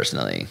it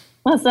personally.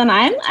 Listen,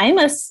 I'm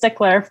a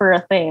stickler for a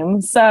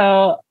theme,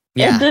 so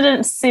it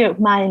didn't suit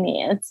my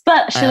needs,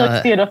 but she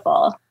looks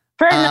beautiful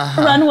for a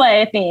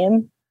runway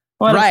theme.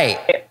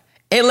 Right.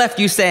 It left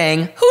you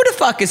saying, who the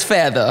fuck is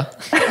Feather?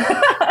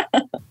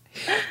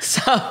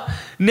 So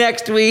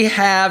next we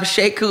have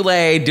Shea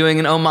Coulee doing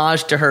an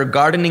homage to her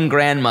gardening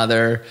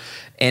grandmother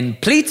in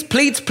Pleats,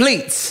 Pleats,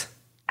 Pleats.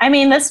 I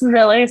mean, this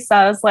really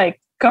says like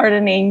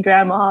gardening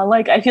grandma.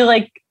 Like, I feel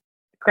like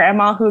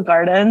grandma who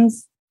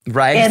gardens.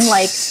 Right. And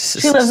like,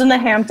 she lives in the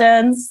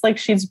Hamptons. Like,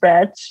 she's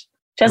rich.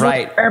 She has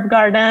a herb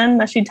garden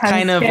that she tends to.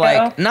 Kind of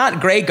like, not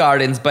Grey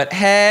Gardens, but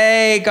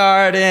Hey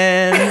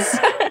Gardens.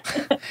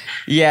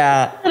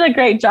 Yeah. She did a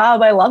great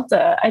job. I loved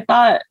it. I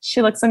thought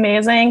she looks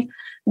amazing.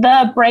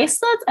 The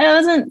bracelets, I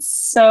wasn't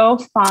so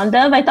fond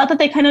of. I thought that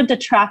they kind of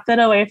detracted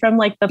away from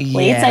like the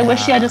plates. Yeah. I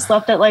wish she had just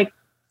left it like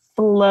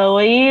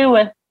flowy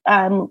with,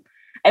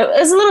 it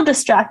was a little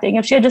distracting.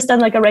 If she had just done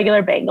like a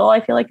regular bangle, I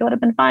feel like it would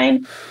have been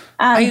fine.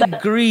 I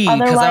agree,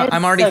 because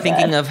I'm already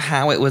thinking of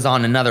how it was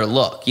on another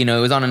look. You know,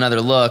 it was on another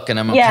look, and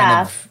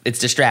it's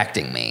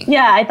distracting me.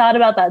 Yeah, I thought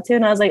about that too,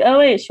 and I was like, oh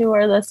wait, she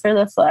wore this for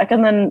this look,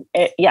 and then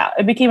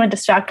it became a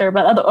distractor.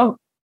 But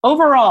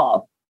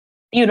overall,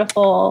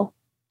 beautiful,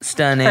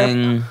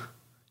 stunning,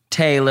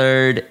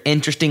 tailored,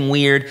 interesting,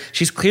 weird.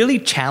 She's clearly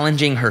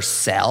challenging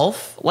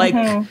herself, like.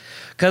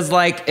 Because,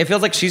 like, it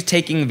feels like she's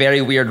taking very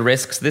weird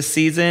risks this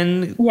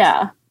season.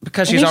 Yeah.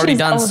 Because she's already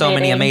done so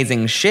many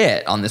amazing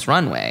shit on this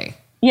runway.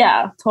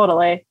 Yeah,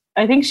 totally.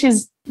 I think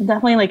she's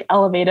definitely, like,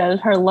 elevated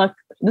her look.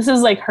 This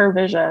is, like, her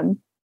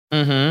vision.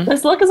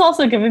 This look is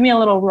also giving me a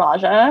little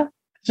Raja.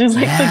 She's,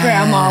 like, the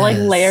grandma, like,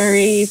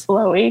 Larry,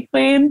 flowy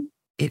queen.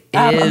 It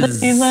is. Of the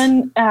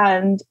season.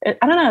 And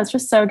I don't know. It's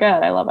just so good.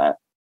 I love it.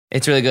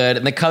 It's really good.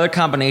 And the color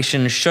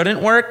combination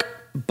shouldn't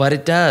work, but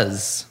it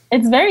does.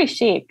 It's very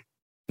chic.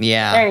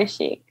 Yeah. Very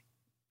chic.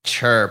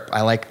 Chirp.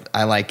 I like it.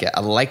 I like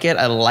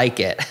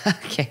it.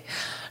 Okay.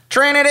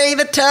 Trinity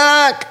the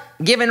Tuck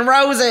giving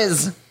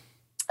roses.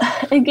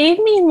 It gave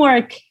me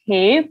more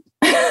cape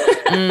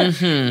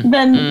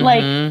than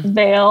like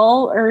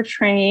veil or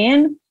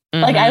train.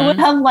 Like, I would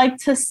have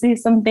liked to see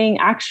something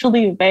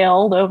actually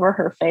veiled over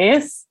her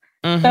face.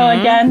 So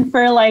again,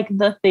 for like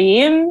the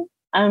theme,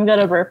 I'm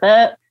gonna burp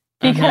it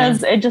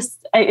because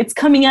it's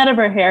coming out of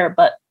her hair,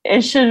 but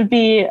it should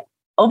be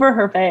over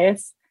her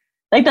face.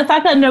 Like the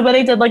fact that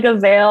nobody did like a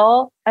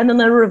veil and then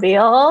the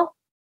reveal,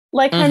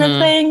 like kind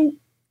of thing,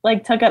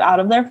 like took it out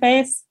of their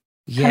face.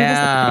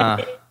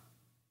 Yeah.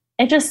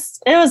 It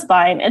was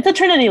fine. It's a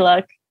Trinity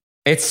look.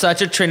 It's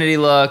such a Trinity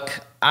look.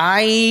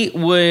 I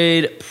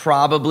would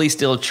probably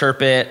still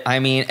chirp it. I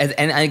mean,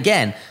 and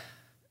again,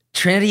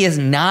 Trinity is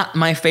not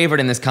my favorite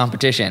in this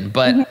competition,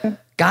 but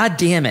God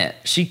damn it,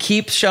 she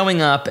keeps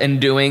showing up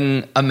and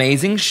doing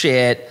amazing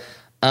shit.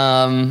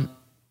 I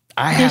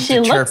have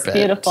to chirp looks it.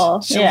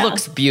 Beautiful. She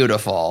looks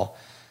beautiful.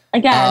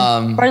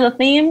 Again, for the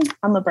theme,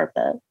 I'm a burp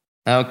it.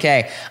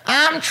 Okay.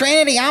 I'm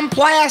Trinity. I'm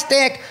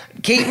plastic.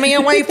 Keep me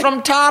away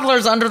from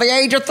toddlers under the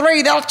age of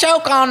 3. They'll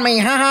choke on me.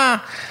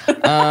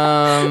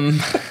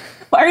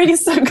 Why are you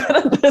so good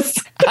at this?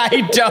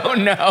 I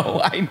don't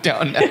know.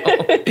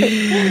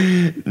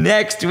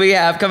 Next, we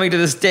have coming to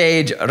the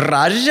stage,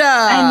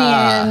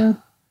 Raja.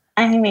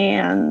 I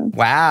mean.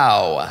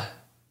 Wow.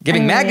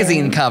 Giving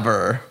magazine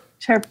cover.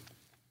 Chirp.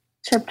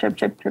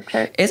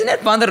 Isn't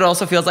it fun that it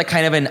also feels like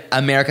kind of an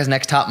America's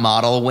Next Top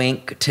Model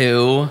wink,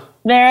 too?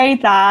 Very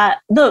that.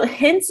 The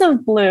hints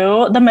of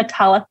blue, the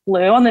metallic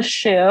blue on the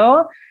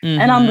shoe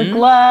and on the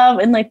glove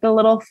and like the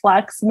little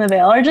flecks in the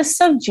veil are just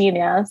so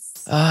genius.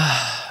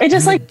 It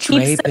just like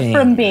keeps it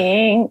from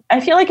being,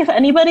 I feel like if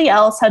anybody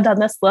else had done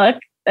this look,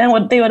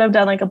 and they would have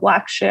done like a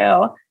black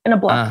shoe and a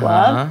black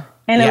glove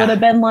and it would have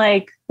been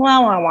like,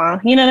 wah, wah, wah.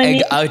 You know what I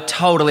mean? I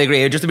totally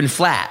agree. It would just have been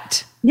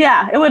flat.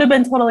 Yeah, it would have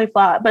been totally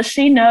flat. But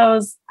she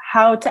knows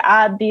how to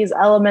add these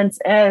elements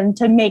in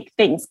to make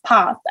things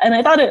pop. And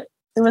I thought it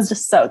was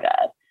just so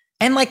good.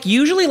 And like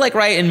usually like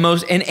right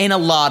in a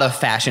lot of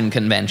fashion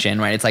convention,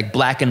 right? It's like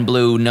black and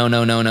blue, no.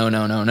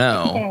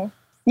 Yeah.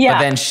 But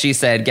then she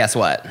said, guess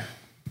what?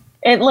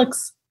 It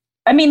looks,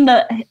 I mean,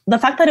 the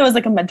fact that it was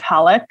like a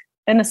metallic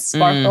and a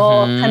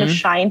sparkle kind of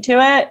shine to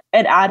it,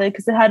 it added,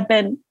 because had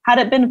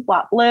it been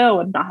flat blue, it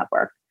would not have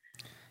worked.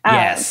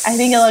 Yes. I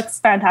think it looks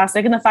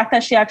fantastic. And the fact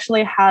that she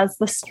actually has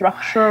the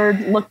structured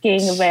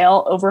looking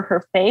veil over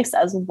her face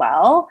as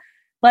well.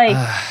 Like,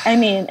 I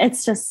mean,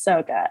 it's just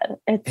so good.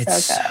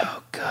 It's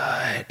so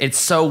good. It's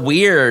so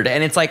weird.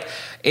 And it's like,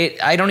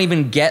 I don't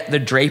even get the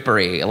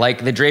drapery.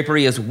 Like the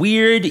drapery is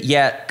weird,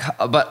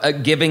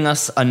 but giving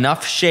us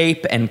enough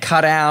shape and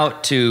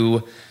cutout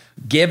to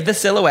give the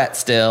silhouette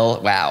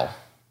still. Wow.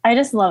 I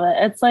just love it.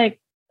 It's like,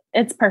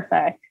 it's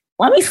perfect.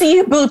 Let me see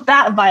you boot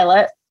that,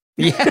 Violet.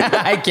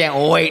 Yeah, I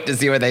can't wait to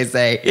see what they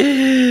say.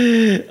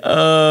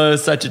 Oh,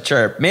 such a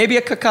chirp. Maybe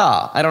a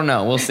caca. I don't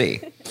know. We'll see.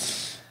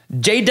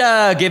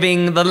 Jada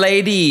giving the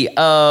Lady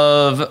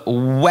of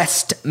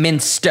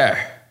Westminster.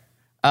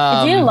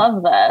 I do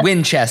love this.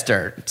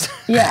 Winchester.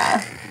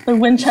 Yeah, the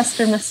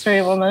Winchester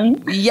Mystery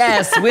Woman.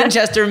 Yes,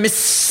 Winchester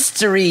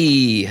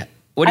Mystery.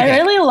 What do you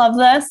think? I really love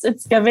this.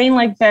 It's giving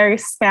like very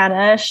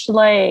Spanish,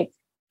 like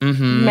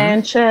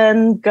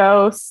mansion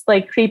ghosts,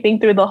 like creeping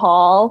through the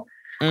hall.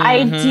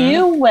 I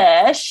do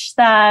wish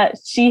that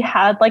she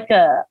had like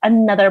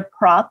another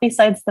prop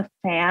besides the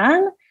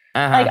fan.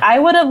 Like I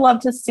would have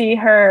loved to see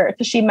her,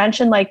 because she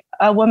mentioned like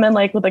a woman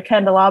like with a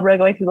candelabra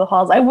going through the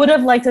halls. I would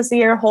have liked to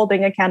see her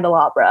holding a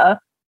candelabra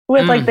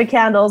with like the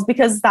candles,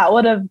 because that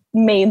would have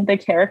made the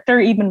character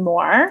even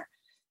more.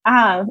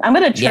 I'm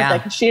gonna trip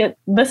like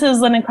this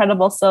is an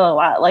incredible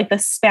silhouette, like the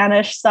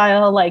Spanish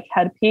style like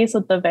headpiece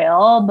with the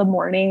veil, the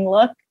morning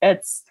look.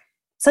 It's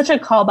such a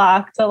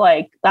callback to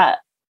like that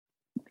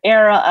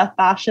era of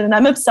fashion, and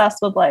I'm obsessed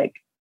with like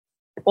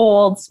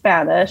old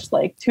Spanish,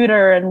 like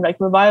Tudor and like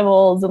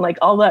revivals and like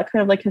all that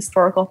kind of like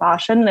historical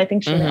fashion, and I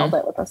think she nailed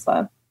it with this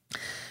one.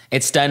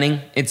 It's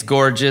stunning. It's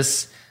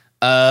gorgeous.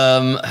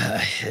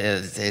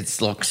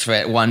 It looks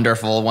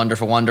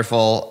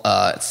wonderful.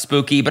 It's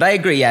spooky, but I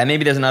agree. Yeah,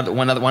 maybe there's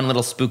one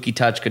little spooky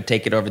touch could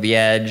take it over the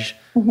edge.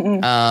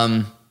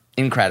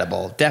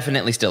 Incredible.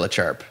 Definitely still a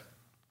chirp.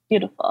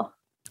 Beautiful.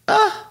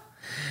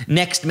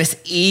 Next, Miss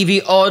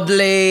Evie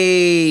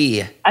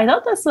Oddly. I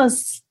thought this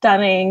was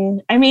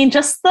stunning. I mean,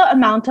 just the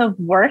amount of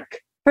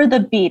work for the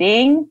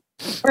beading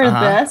for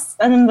this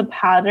and then the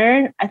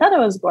pattern. I thought it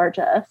was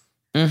gorgeous.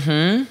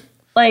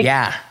 Like,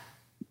 yeah.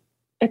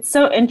 It's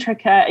so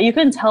intricate. You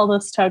can tell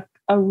this took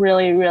a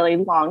really, really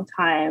long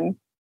time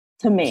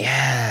to make.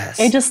 Yes.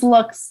 It just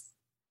looks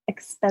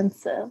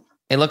expensive.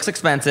 It looks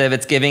expensive.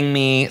 It's giving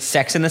me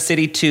Sex and the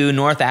City 2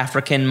 North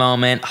African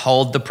moment.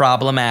 Hold the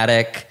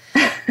problematic.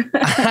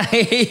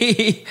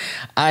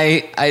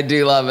 I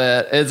do love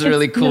it. It's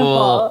really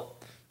cool.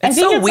 It's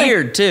so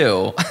weird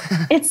too.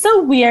 It's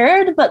so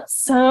weird, but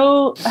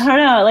so, I don't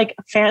know, like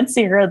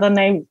fancier than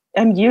I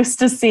am used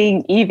to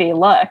seeing Evie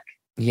look.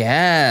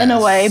 Yeah. In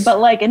a way, but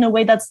like in a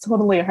way that's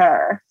totally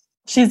her.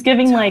 She's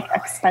giving like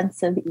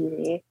expensive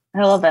Evie.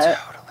 I love it.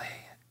 Totally.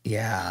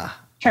 Yeah.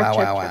 Chirp.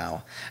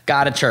 Wow.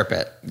 Gotta chirp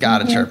it.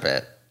 Chirp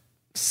it.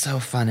 So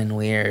fun and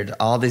weird.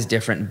 All these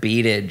different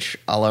beadage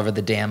all over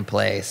the damn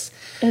place.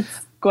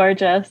 It's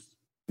gorgeous.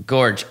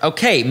 Gorge.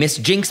 Okay, Miss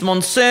Jinx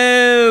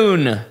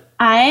Monsoon.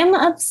 I'm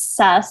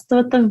obsessed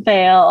with the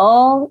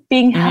veil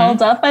being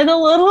held up by the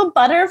little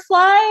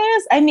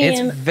butterflies. I mean,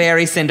 it's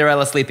very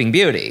Cinderella Sleeping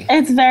Beauty.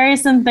 It's very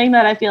something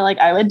that I feel like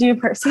I would do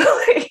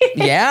personally.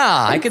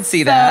 Yeah, I could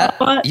see that.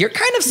 You're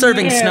kind of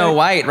serving Snow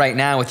White right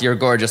now with your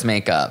gorgeous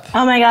makeup.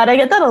 Oh my God, I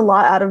get that a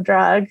lot out of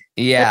drag.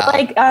 Yeah.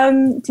 Like,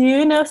 do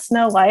you know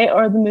Snow White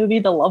or the movie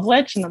The Love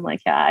Witch? And I'm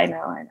like, yeah, I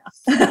know.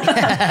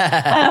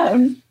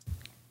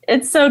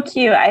 It's so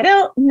cute. I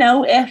don't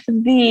know if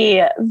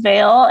the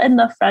veil in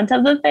the front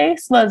of the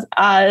face was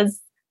as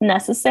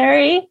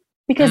necessary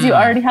because you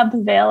already have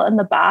the veil in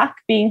the back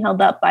being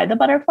held up by the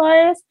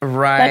butterflies.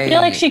 Right. But I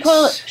feel like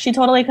she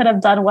totally could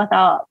have done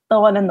without the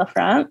one in the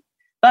front.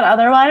 But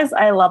otherwise,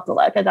 I love the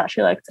look. I thought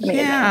she looked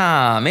amazing.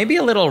 Yeah, maybe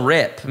a little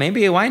rip.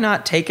 Maybe why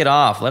not take it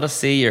off? Let us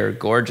see your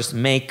gorgeous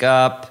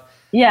makeup.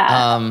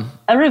 Yeah.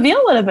 A reveal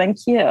would have been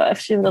cute if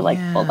she would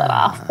have pulled that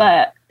off.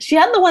 But she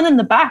had the one in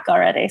the back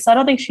already, so I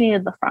don't think she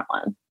needed the front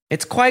one.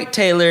 It's quite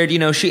tailored. You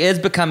know, she is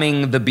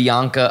becoming the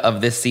Bianca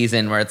of this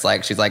season where it's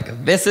like, she's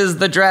like, this is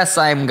the dress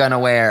I'm going to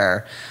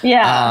wear.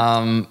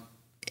 Yeah.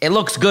 It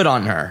looks good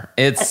on her.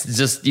 It's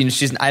just, you know,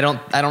 I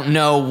don't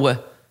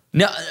know.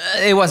 No,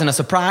 it wasn't a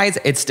surprise.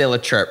 It's still a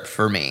chirp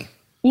for me.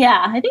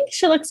 Yeah, I think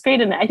she looks great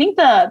in it. I think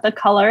the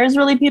color is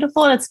really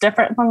beautiful, and it's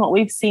different from what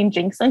we've seen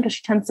Jinx in because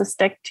she tends to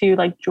stick to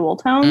like jewel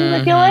tones,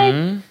 I feel like.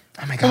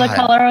 Oh my God. So the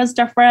color was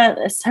different.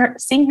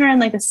 Seeing her in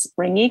like a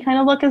springy kind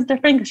of look is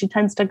different because she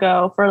tends to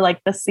go for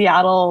like the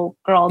Seattle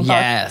girl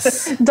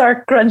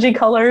dark grungy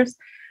colors.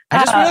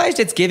 I just realized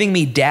it's giving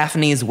me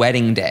Daphne's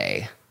wedding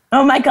day.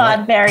 Oh my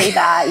God, very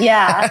that.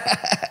 Yeah.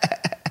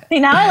 See,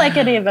 now I like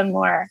it even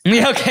more.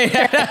 Okay.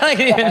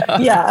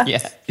 Yeah.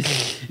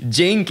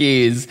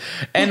 Jinkies.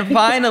 And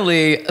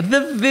finally,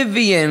 the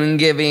Vivian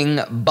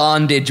giving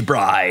bondage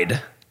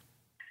bride.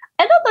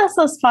 I thought this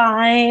was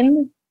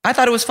fine. I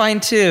thought it was fine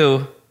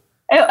too.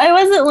 I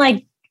wasn't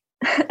like,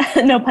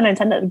 no pun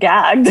intended,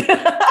 gagged.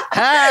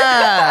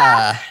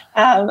 I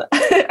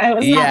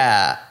was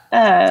not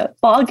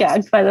ball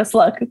gagged by this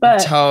look,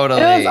 but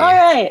totally. It was all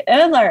right.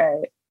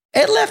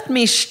 It left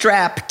me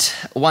strapped,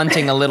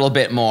 wanting a little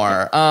bit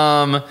more. It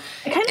kind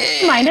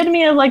of reminded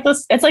me of like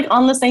this. It's like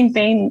on the same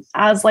vein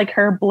as like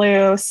her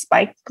blue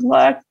spike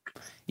look.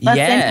 That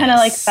same kind of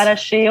like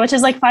fetishy, which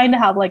is like fine to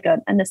have like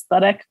an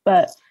aesthetic,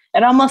 but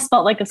it almost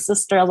felt like a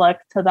sister look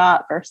to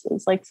that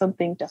versus like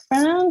something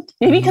different.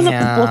 Maybe because it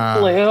was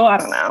blue. I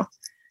don't know.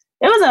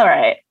 It was all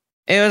right.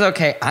 It was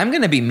okay. I'm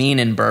gonna be mean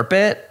and burp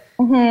it.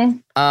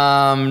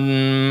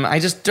 I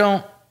just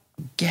don't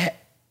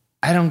get.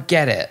 I don't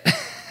get it.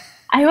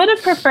 I would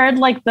have preferred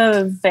like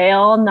the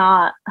veil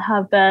not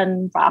have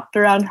been wrapped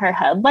around her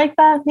head like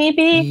that,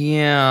 maybe.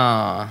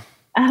 Yeah.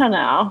 I don't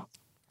know.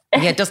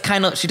 Yeah, it does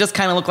kind of. She does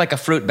kind of look like a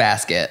fruit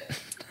basket.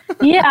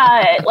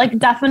 Yeah, like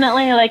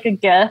definitely like a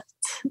gift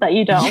that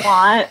you don't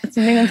want.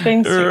 Something that's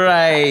being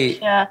right.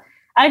 Yeah.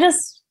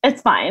 It's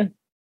fine.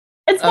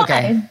 It's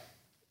fine.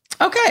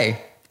 Okay.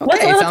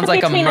 It sounds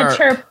like a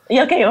merp.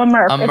 Okay, a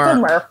merp. It's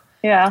a merp.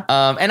 Yeah.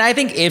 And I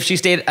think if she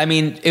stayed, I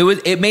mean,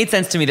 it made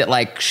sense to me that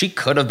like she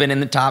could have been in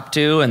the top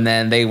two and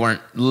then they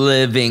weren't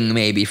living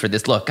maybe for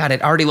this look. God,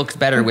 it already looks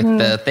better with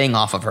the thing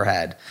off of her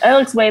head. It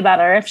looks way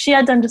better. If she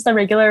had done just a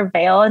regular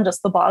veil and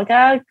just the ball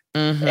gag,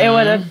 it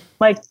would have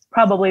like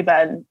probably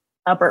been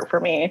a burp for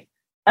me.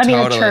 I mean,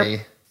 totally.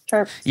 A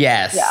chirp.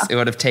 Yes, it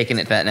would have taken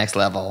it to that next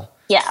level.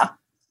 Yeah.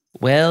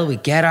 Well, we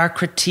get our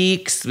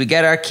critiques, we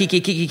get our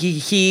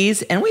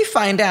keys, and we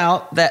find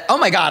out that, oh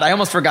my God, I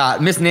almost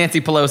forgot. Miss Nancy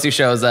Pelosi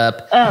shows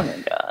up. Oh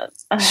my God.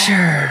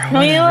 Sure,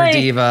 whatever,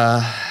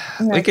 diva.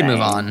 Okay. We can move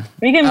on.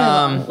 We can move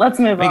on. Let's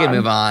move on. We can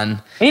move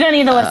on. We don't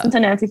need to listen to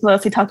Nancy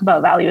Pelosi talk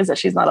about values that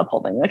she's not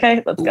upholding.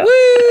 Okay, let's go.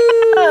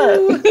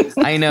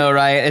 I know,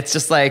 right? It's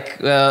just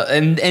like,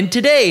 in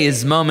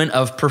today's moment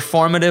of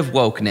performative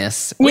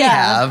wokeness, we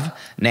have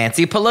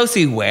Nancy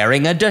Pelosi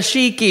wearing a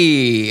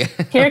dashiki.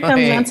 Here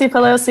comes Nancy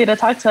Pelosi to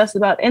talk to us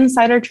about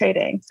insider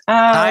trading.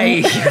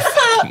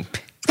 100%.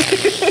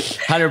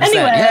 Anyway.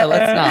 Yeah,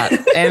 let's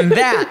not. And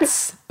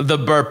that's the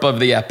burp of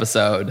the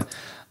episode.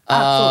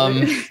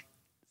 Absolutely.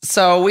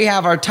 So we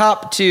have our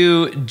top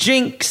two,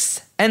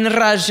 Jinx and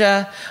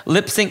Raja,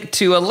 lip sync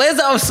to a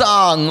Lizzo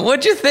song.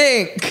 What'd you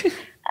think?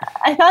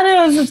 I thought it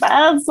was a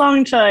bad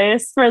song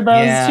choice for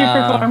those two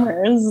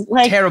performers.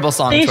 Like, terrible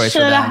song choice for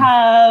them. They should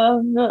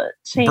have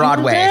changed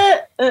Broadway.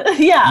 it.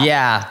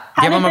 Yeah.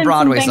 Give them a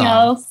Broadway song.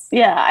 Else.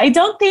 Yeah. I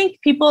don't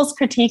think people's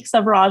critiques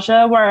of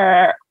Raja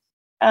were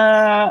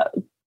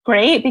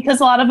great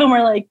because a lot of them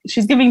were like,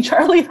 she's giving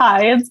Charlie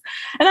Hides.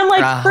 And I'm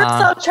like, first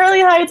off,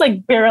 Charlie Hides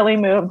like barely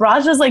moved.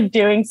 Raja's like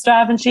doing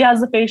stuff and she has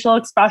the facial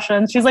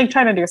expressions. She's like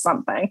trying to do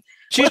something.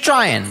 She's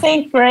trying.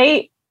 Think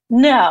great.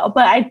 No,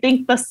 but I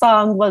think the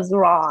song was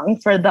wrong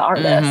for the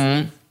artist.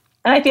 And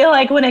I feel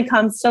like when it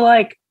comes to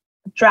like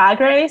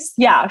Drag Race,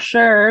 yeah,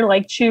 sure,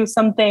 like choose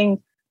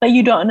something that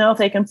you don't know if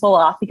they can pull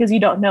off because you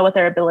don't know what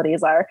their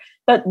abilities are.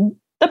 But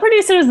the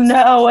producers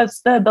know what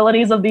the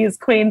abilities of these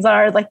queens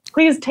are. Like,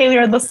 please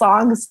tailor the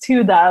songs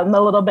to them a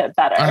little bit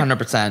better.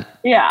 100%.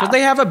 Yeah. Because they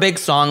have a big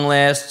song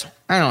list.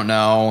 I don't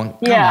know.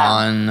 Come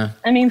on.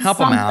 I mean, help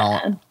them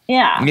out.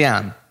 Yeah.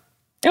 Yeah.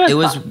 It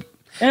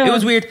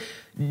was weird.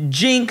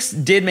 Jinx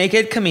did make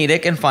it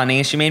comedic and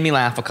funny. She made me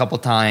laugh a couple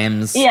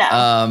times.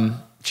 Yeah.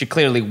 she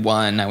clearly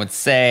won, I would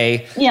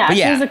say. Yeah, but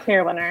she's a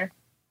clear winner.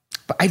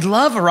 I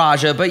love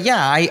Raja, but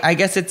yeah, I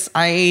guess it's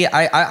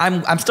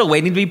I'm still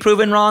waiting to be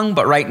proven wrong.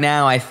 But right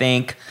now, I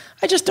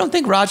just don't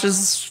think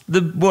Raja's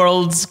the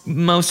world's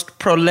most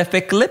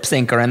prolific lip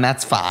syncer, and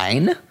that's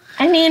fine.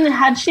 I mean,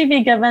 had she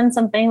be given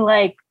something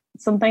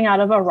out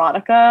of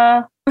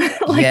erotica,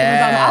 like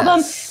yes. on the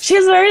album,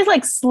 she's very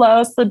like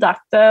slow,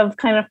 seductive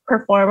kind of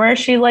performer.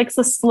 She likes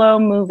a slow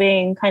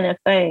moving kind of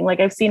thing. Like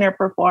I've seen her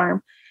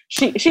perform.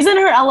 She's in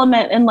her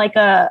element in like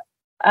a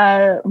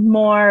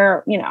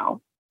more,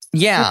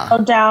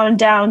 slow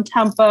down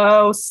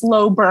tempo,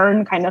 slow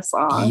burn kind of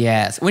song.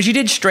 Yes. When she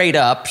did Straight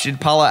Up, she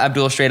did Paula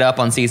Abdul Straight Up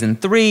on season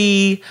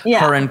 3,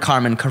 her and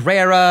Carmen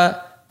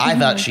Carrera. I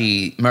thought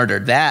she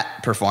murdered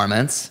that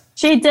performance.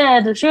 She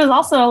did. She was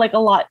also like a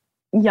lot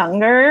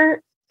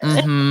younger.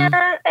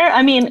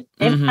 I mean,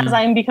 as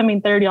I'm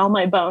becoming 30, all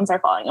my bones are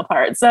falling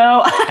apart.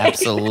 So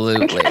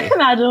absolutely. I can't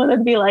imagine what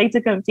it'd be like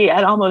to compete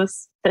at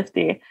almost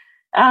 50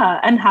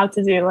 and how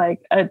to do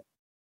like a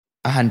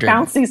 100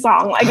 bouncy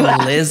song like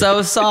that.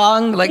 Lizzo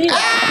song? Like,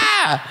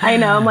 I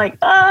know. I'm like,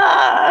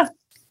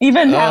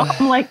 Even now,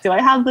 I'm like, do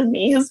I have the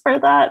knees for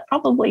that?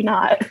 Probably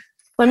not.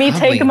 Let me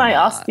take my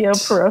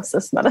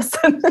osteoporosis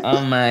medicine.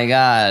 Oh my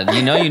God.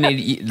 You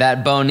need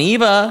that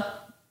Boniva.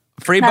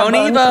 Free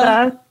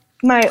Boniva.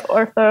 My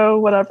ortho,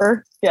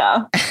 whatever.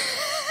 Yeah.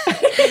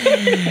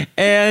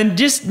 And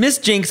just Miss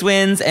Jinx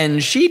wins,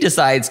 and she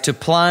decides to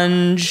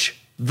plunge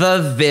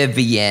the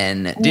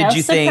Vivian. Did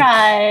you think?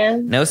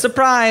 No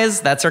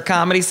surprise. That's her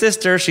comedy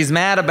sister. She's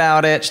mad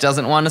about it. She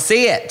doesn't want to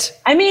see it.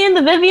 I mean,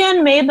 the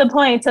Vivian made the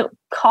point to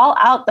call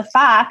out the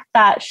fact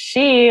that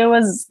she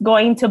was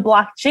going to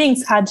block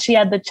Jinx had she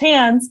had the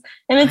chance.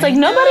 And it's like,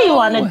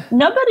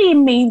 nobody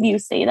made you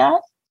say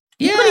that.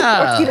 Yeah. Nobody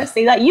forced you to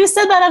say that. You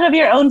said that out of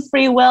your own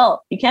free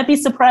will. You can't be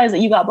surprised that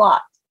you got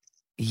blocked.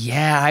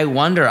 Yeah, I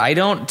wonder.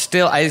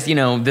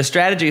 The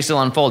strategy is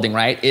still unfolding,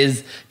 right?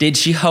 Did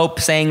she hope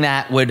saying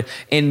that would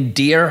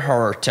endear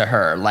her to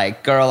her?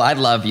 Like, girl, I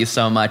love you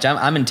so much.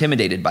 I'm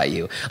intimidated by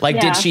you. Like,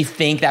 did she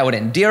think that would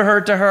endear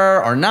her to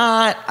her or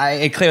not?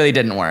 It clearly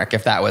didn't work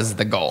if that was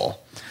the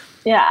goal.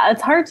 Yeah,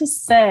 it's hard to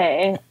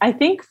say. I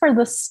think for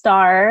the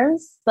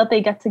stars that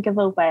they get to give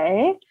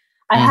away,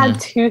 I had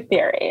two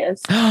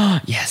theories.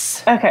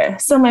 Yes. Okay,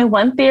 so my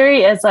one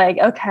theory is like,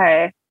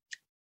 okay,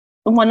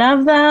 one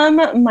of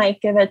them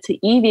might give it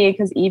to Evie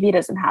because Evie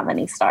doesn't have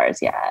any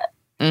stars yet.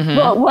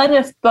 But what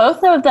if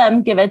both of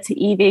them give it to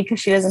Evie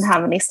because she doesn't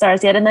have any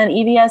stars yet, and then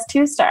Evie has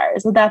 2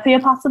 stars? Would that be a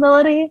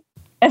possibility?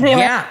 If they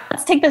were,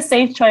 let's take the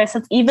safe choice,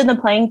 let's even the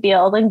playing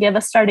field and give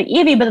a star to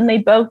Evie, but then they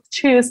both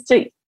choose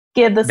to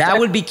give the star. That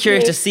would be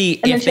curious to see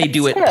if they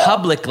do it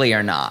publicly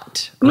or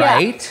not,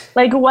 right?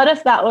 Yeah. Like, what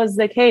if that was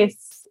the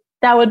case?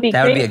 That would be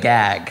a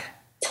gag.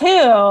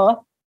 2,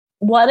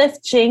 what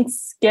if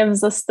Jinx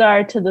gives a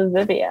star to the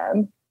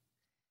Vivian?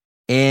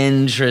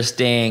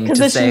 Interesting. Because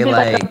it should be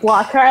like a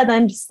blocker and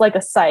then just like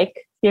a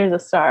psych, here's a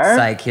star.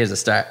 Psych, here's a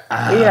star.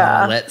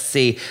 Let's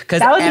see. Because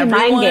that would be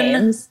mind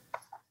games.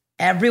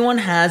 Everyone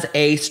has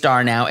a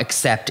star now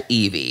except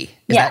Evie.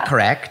 Is that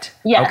correct?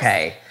 Yes.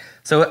 Okay.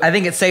 So I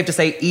think it's safe to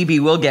say Evie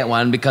will get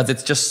one because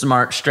it's just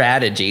smart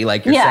strategy,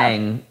 like you're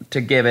saying, to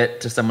give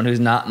it to someone who's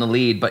not in the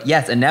lead. But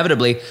yes,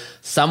 inevitably,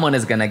 someone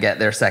is going to get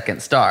their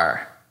second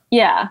star.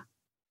 Yeah.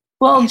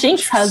 Well,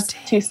 Jinx has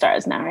 2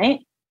 stars now, right?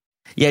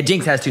 Yeah,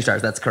 Jinx has 2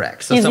 stars. That's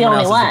correct. So someone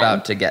else is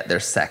about to get their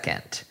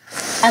second.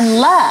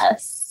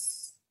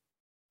 Unless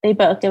they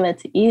both give it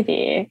to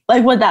Evie.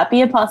 Like, would that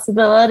be a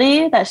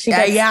possibility that she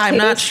gets I'm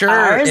not sure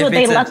stars? if Would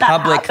it's they a let that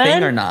public happen?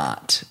 thing or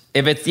not.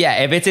 If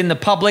it's in the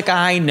public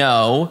eye,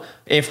 no.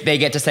 If they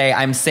get to say,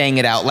 I'm saying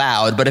it out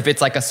loud. But if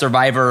it's like a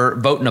Survivor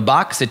vote in a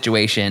box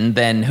situation,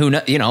 then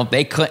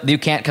you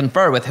can't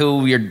confer with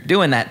who you're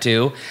doing that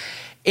to.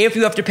 If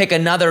you have to pick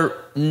another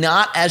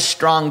not as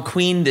strong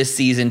queen this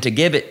season to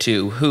give it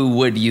to, who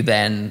would you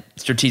then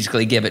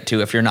strategically give it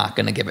to if you're not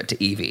going to give it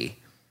to Evie?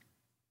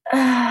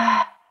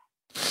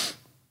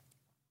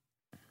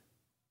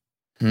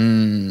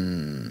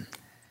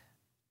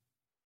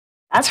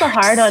 That's a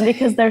hard one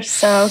because they're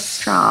so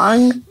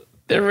strong.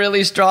 They're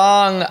really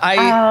strong.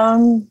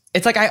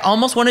 It's like I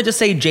almost wanted to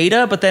say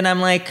Jada, but then I'm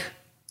like,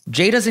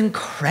 Jada's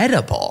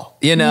incredible,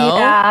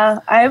 Yeah,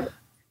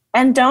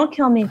 and don't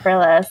kill me for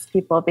this,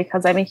 people,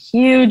 because I'm a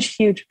huge,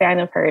 huge fan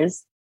of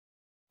hers.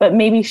 But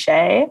maybe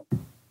Shay.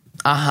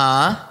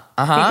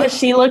 Because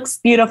she looks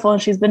beautiful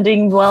and she's been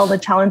doing well in the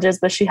challenges,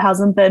 but she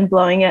hasn't been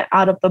blowing it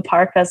out of the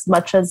park as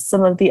much as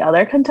some of the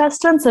other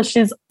contestants. So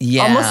she's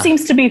almost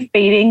seems to be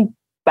fading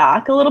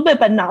back a little bit,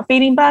 but not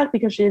fading back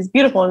because she's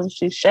beautiful and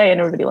she's Shay and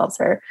everybody loves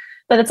her.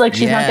 But it's like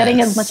she's not getting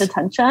as much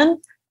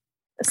attention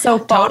so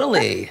far,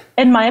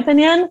 in my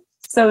opinion.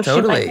 So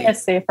she might be a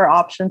safer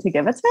option to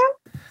give it to.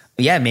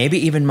 Yeah, maybe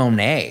even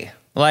Monet.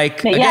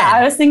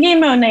 I was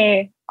thinking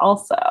Monet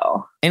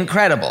also.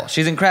 Incredible.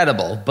 She's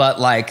incredible.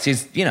 But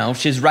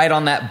she's right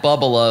on that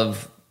bubble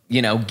of,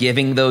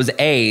 giving those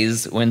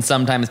A's when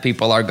sometimes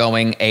people are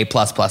going A+++.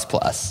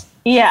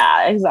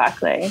 Yeah,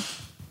 exactly.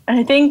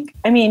 And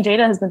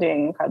Jada has been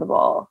doing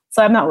incredible.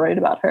 So I'm not worried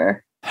about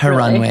her. Her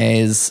really.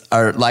 runways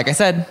are, like I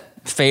said,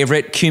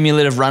 favorite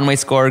cumulative runway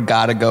score,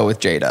 gotta go with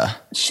Jada.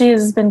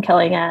 She's been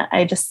killing it.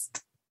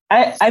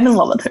 I'm in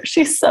love with her.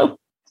 She's so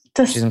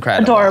just She's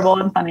incredible.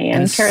 adorable and funny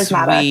and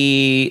charismatic.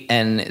 Sweet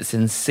and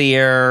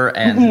sincere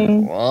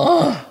and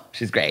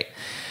she's great.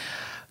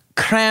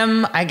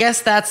 Creme, I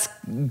guess that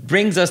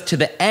brings us to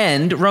the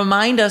end.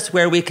 Remind us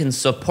where we can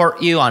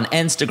support you on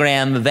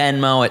Instagram,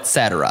 Venmo,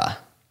 etc.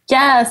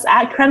 Yes,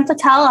 at Creme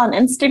Fatale on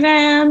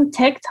Instagram,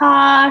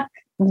 TikTok,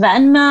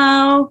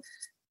 Venmo,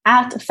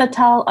 at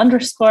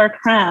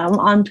Fatale_Creme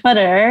on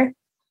Twitter.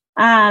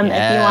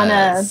 If you want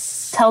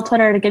to tell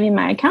Twitter to give me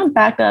my account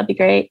back, that'd be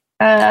great.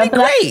 That'd be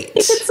great.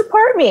 You can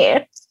support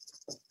me.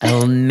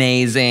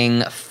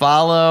 Amazing.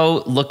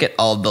 Follow, look at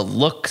all the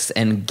looks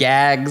and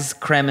gags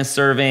Creme is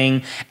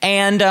serving.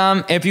 And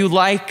if you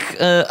like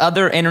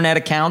other internet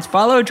accounts,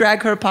 follow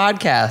Drag Her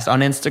Podcast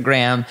on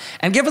Instagram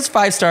and give us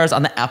 5 stars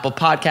on the Apple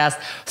Podcast,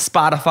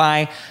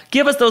 Spotify.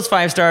 Give us those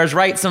 5 stars.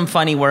 Write some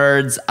funny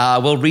words.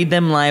 We'll read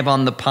them live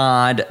on the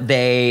pod.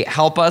 They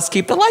help us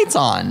keep the lights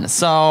on.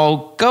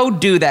 So go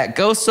do that.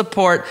 Go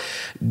support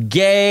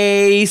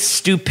gay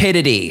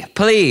stupidity,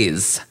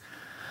 please.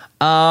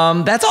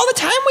 That's all the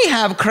time we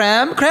have,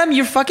 Creme. Creme,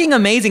 you're fucking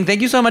amazing.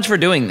 Thank you so much for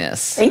doing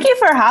this. Thank you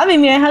for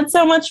having me. I had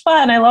so much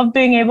fun. I love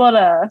being able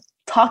to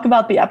talk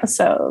about the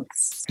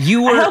episodes. I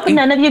hope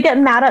none of you get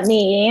mad at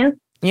me.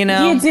 You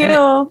know, you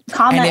do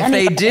comment. And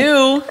if they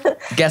do,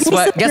 guess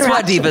what? Guess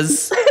what,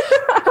 divas?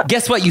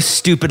 Guess what, you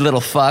stupid little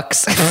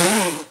fucks?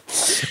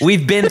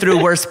 We've been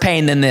through worse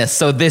pain than this,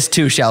 so this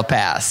too shall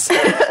pass.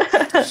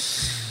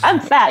 I'm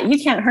fat. You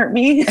can't hurt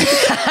me.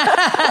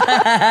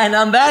 And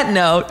on that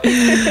note,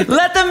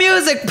 let the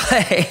music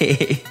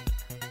play.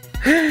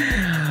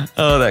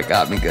 Oh, that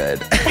got me good.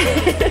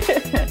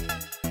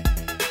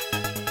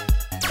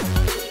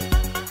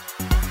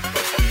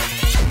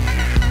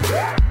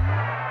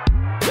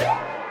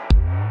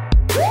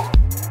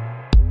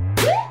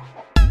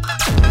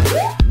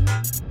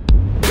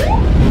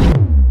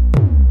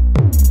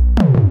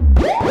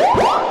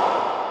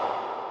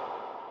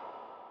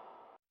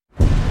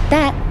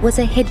 That was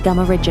a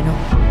HeadGum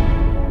original.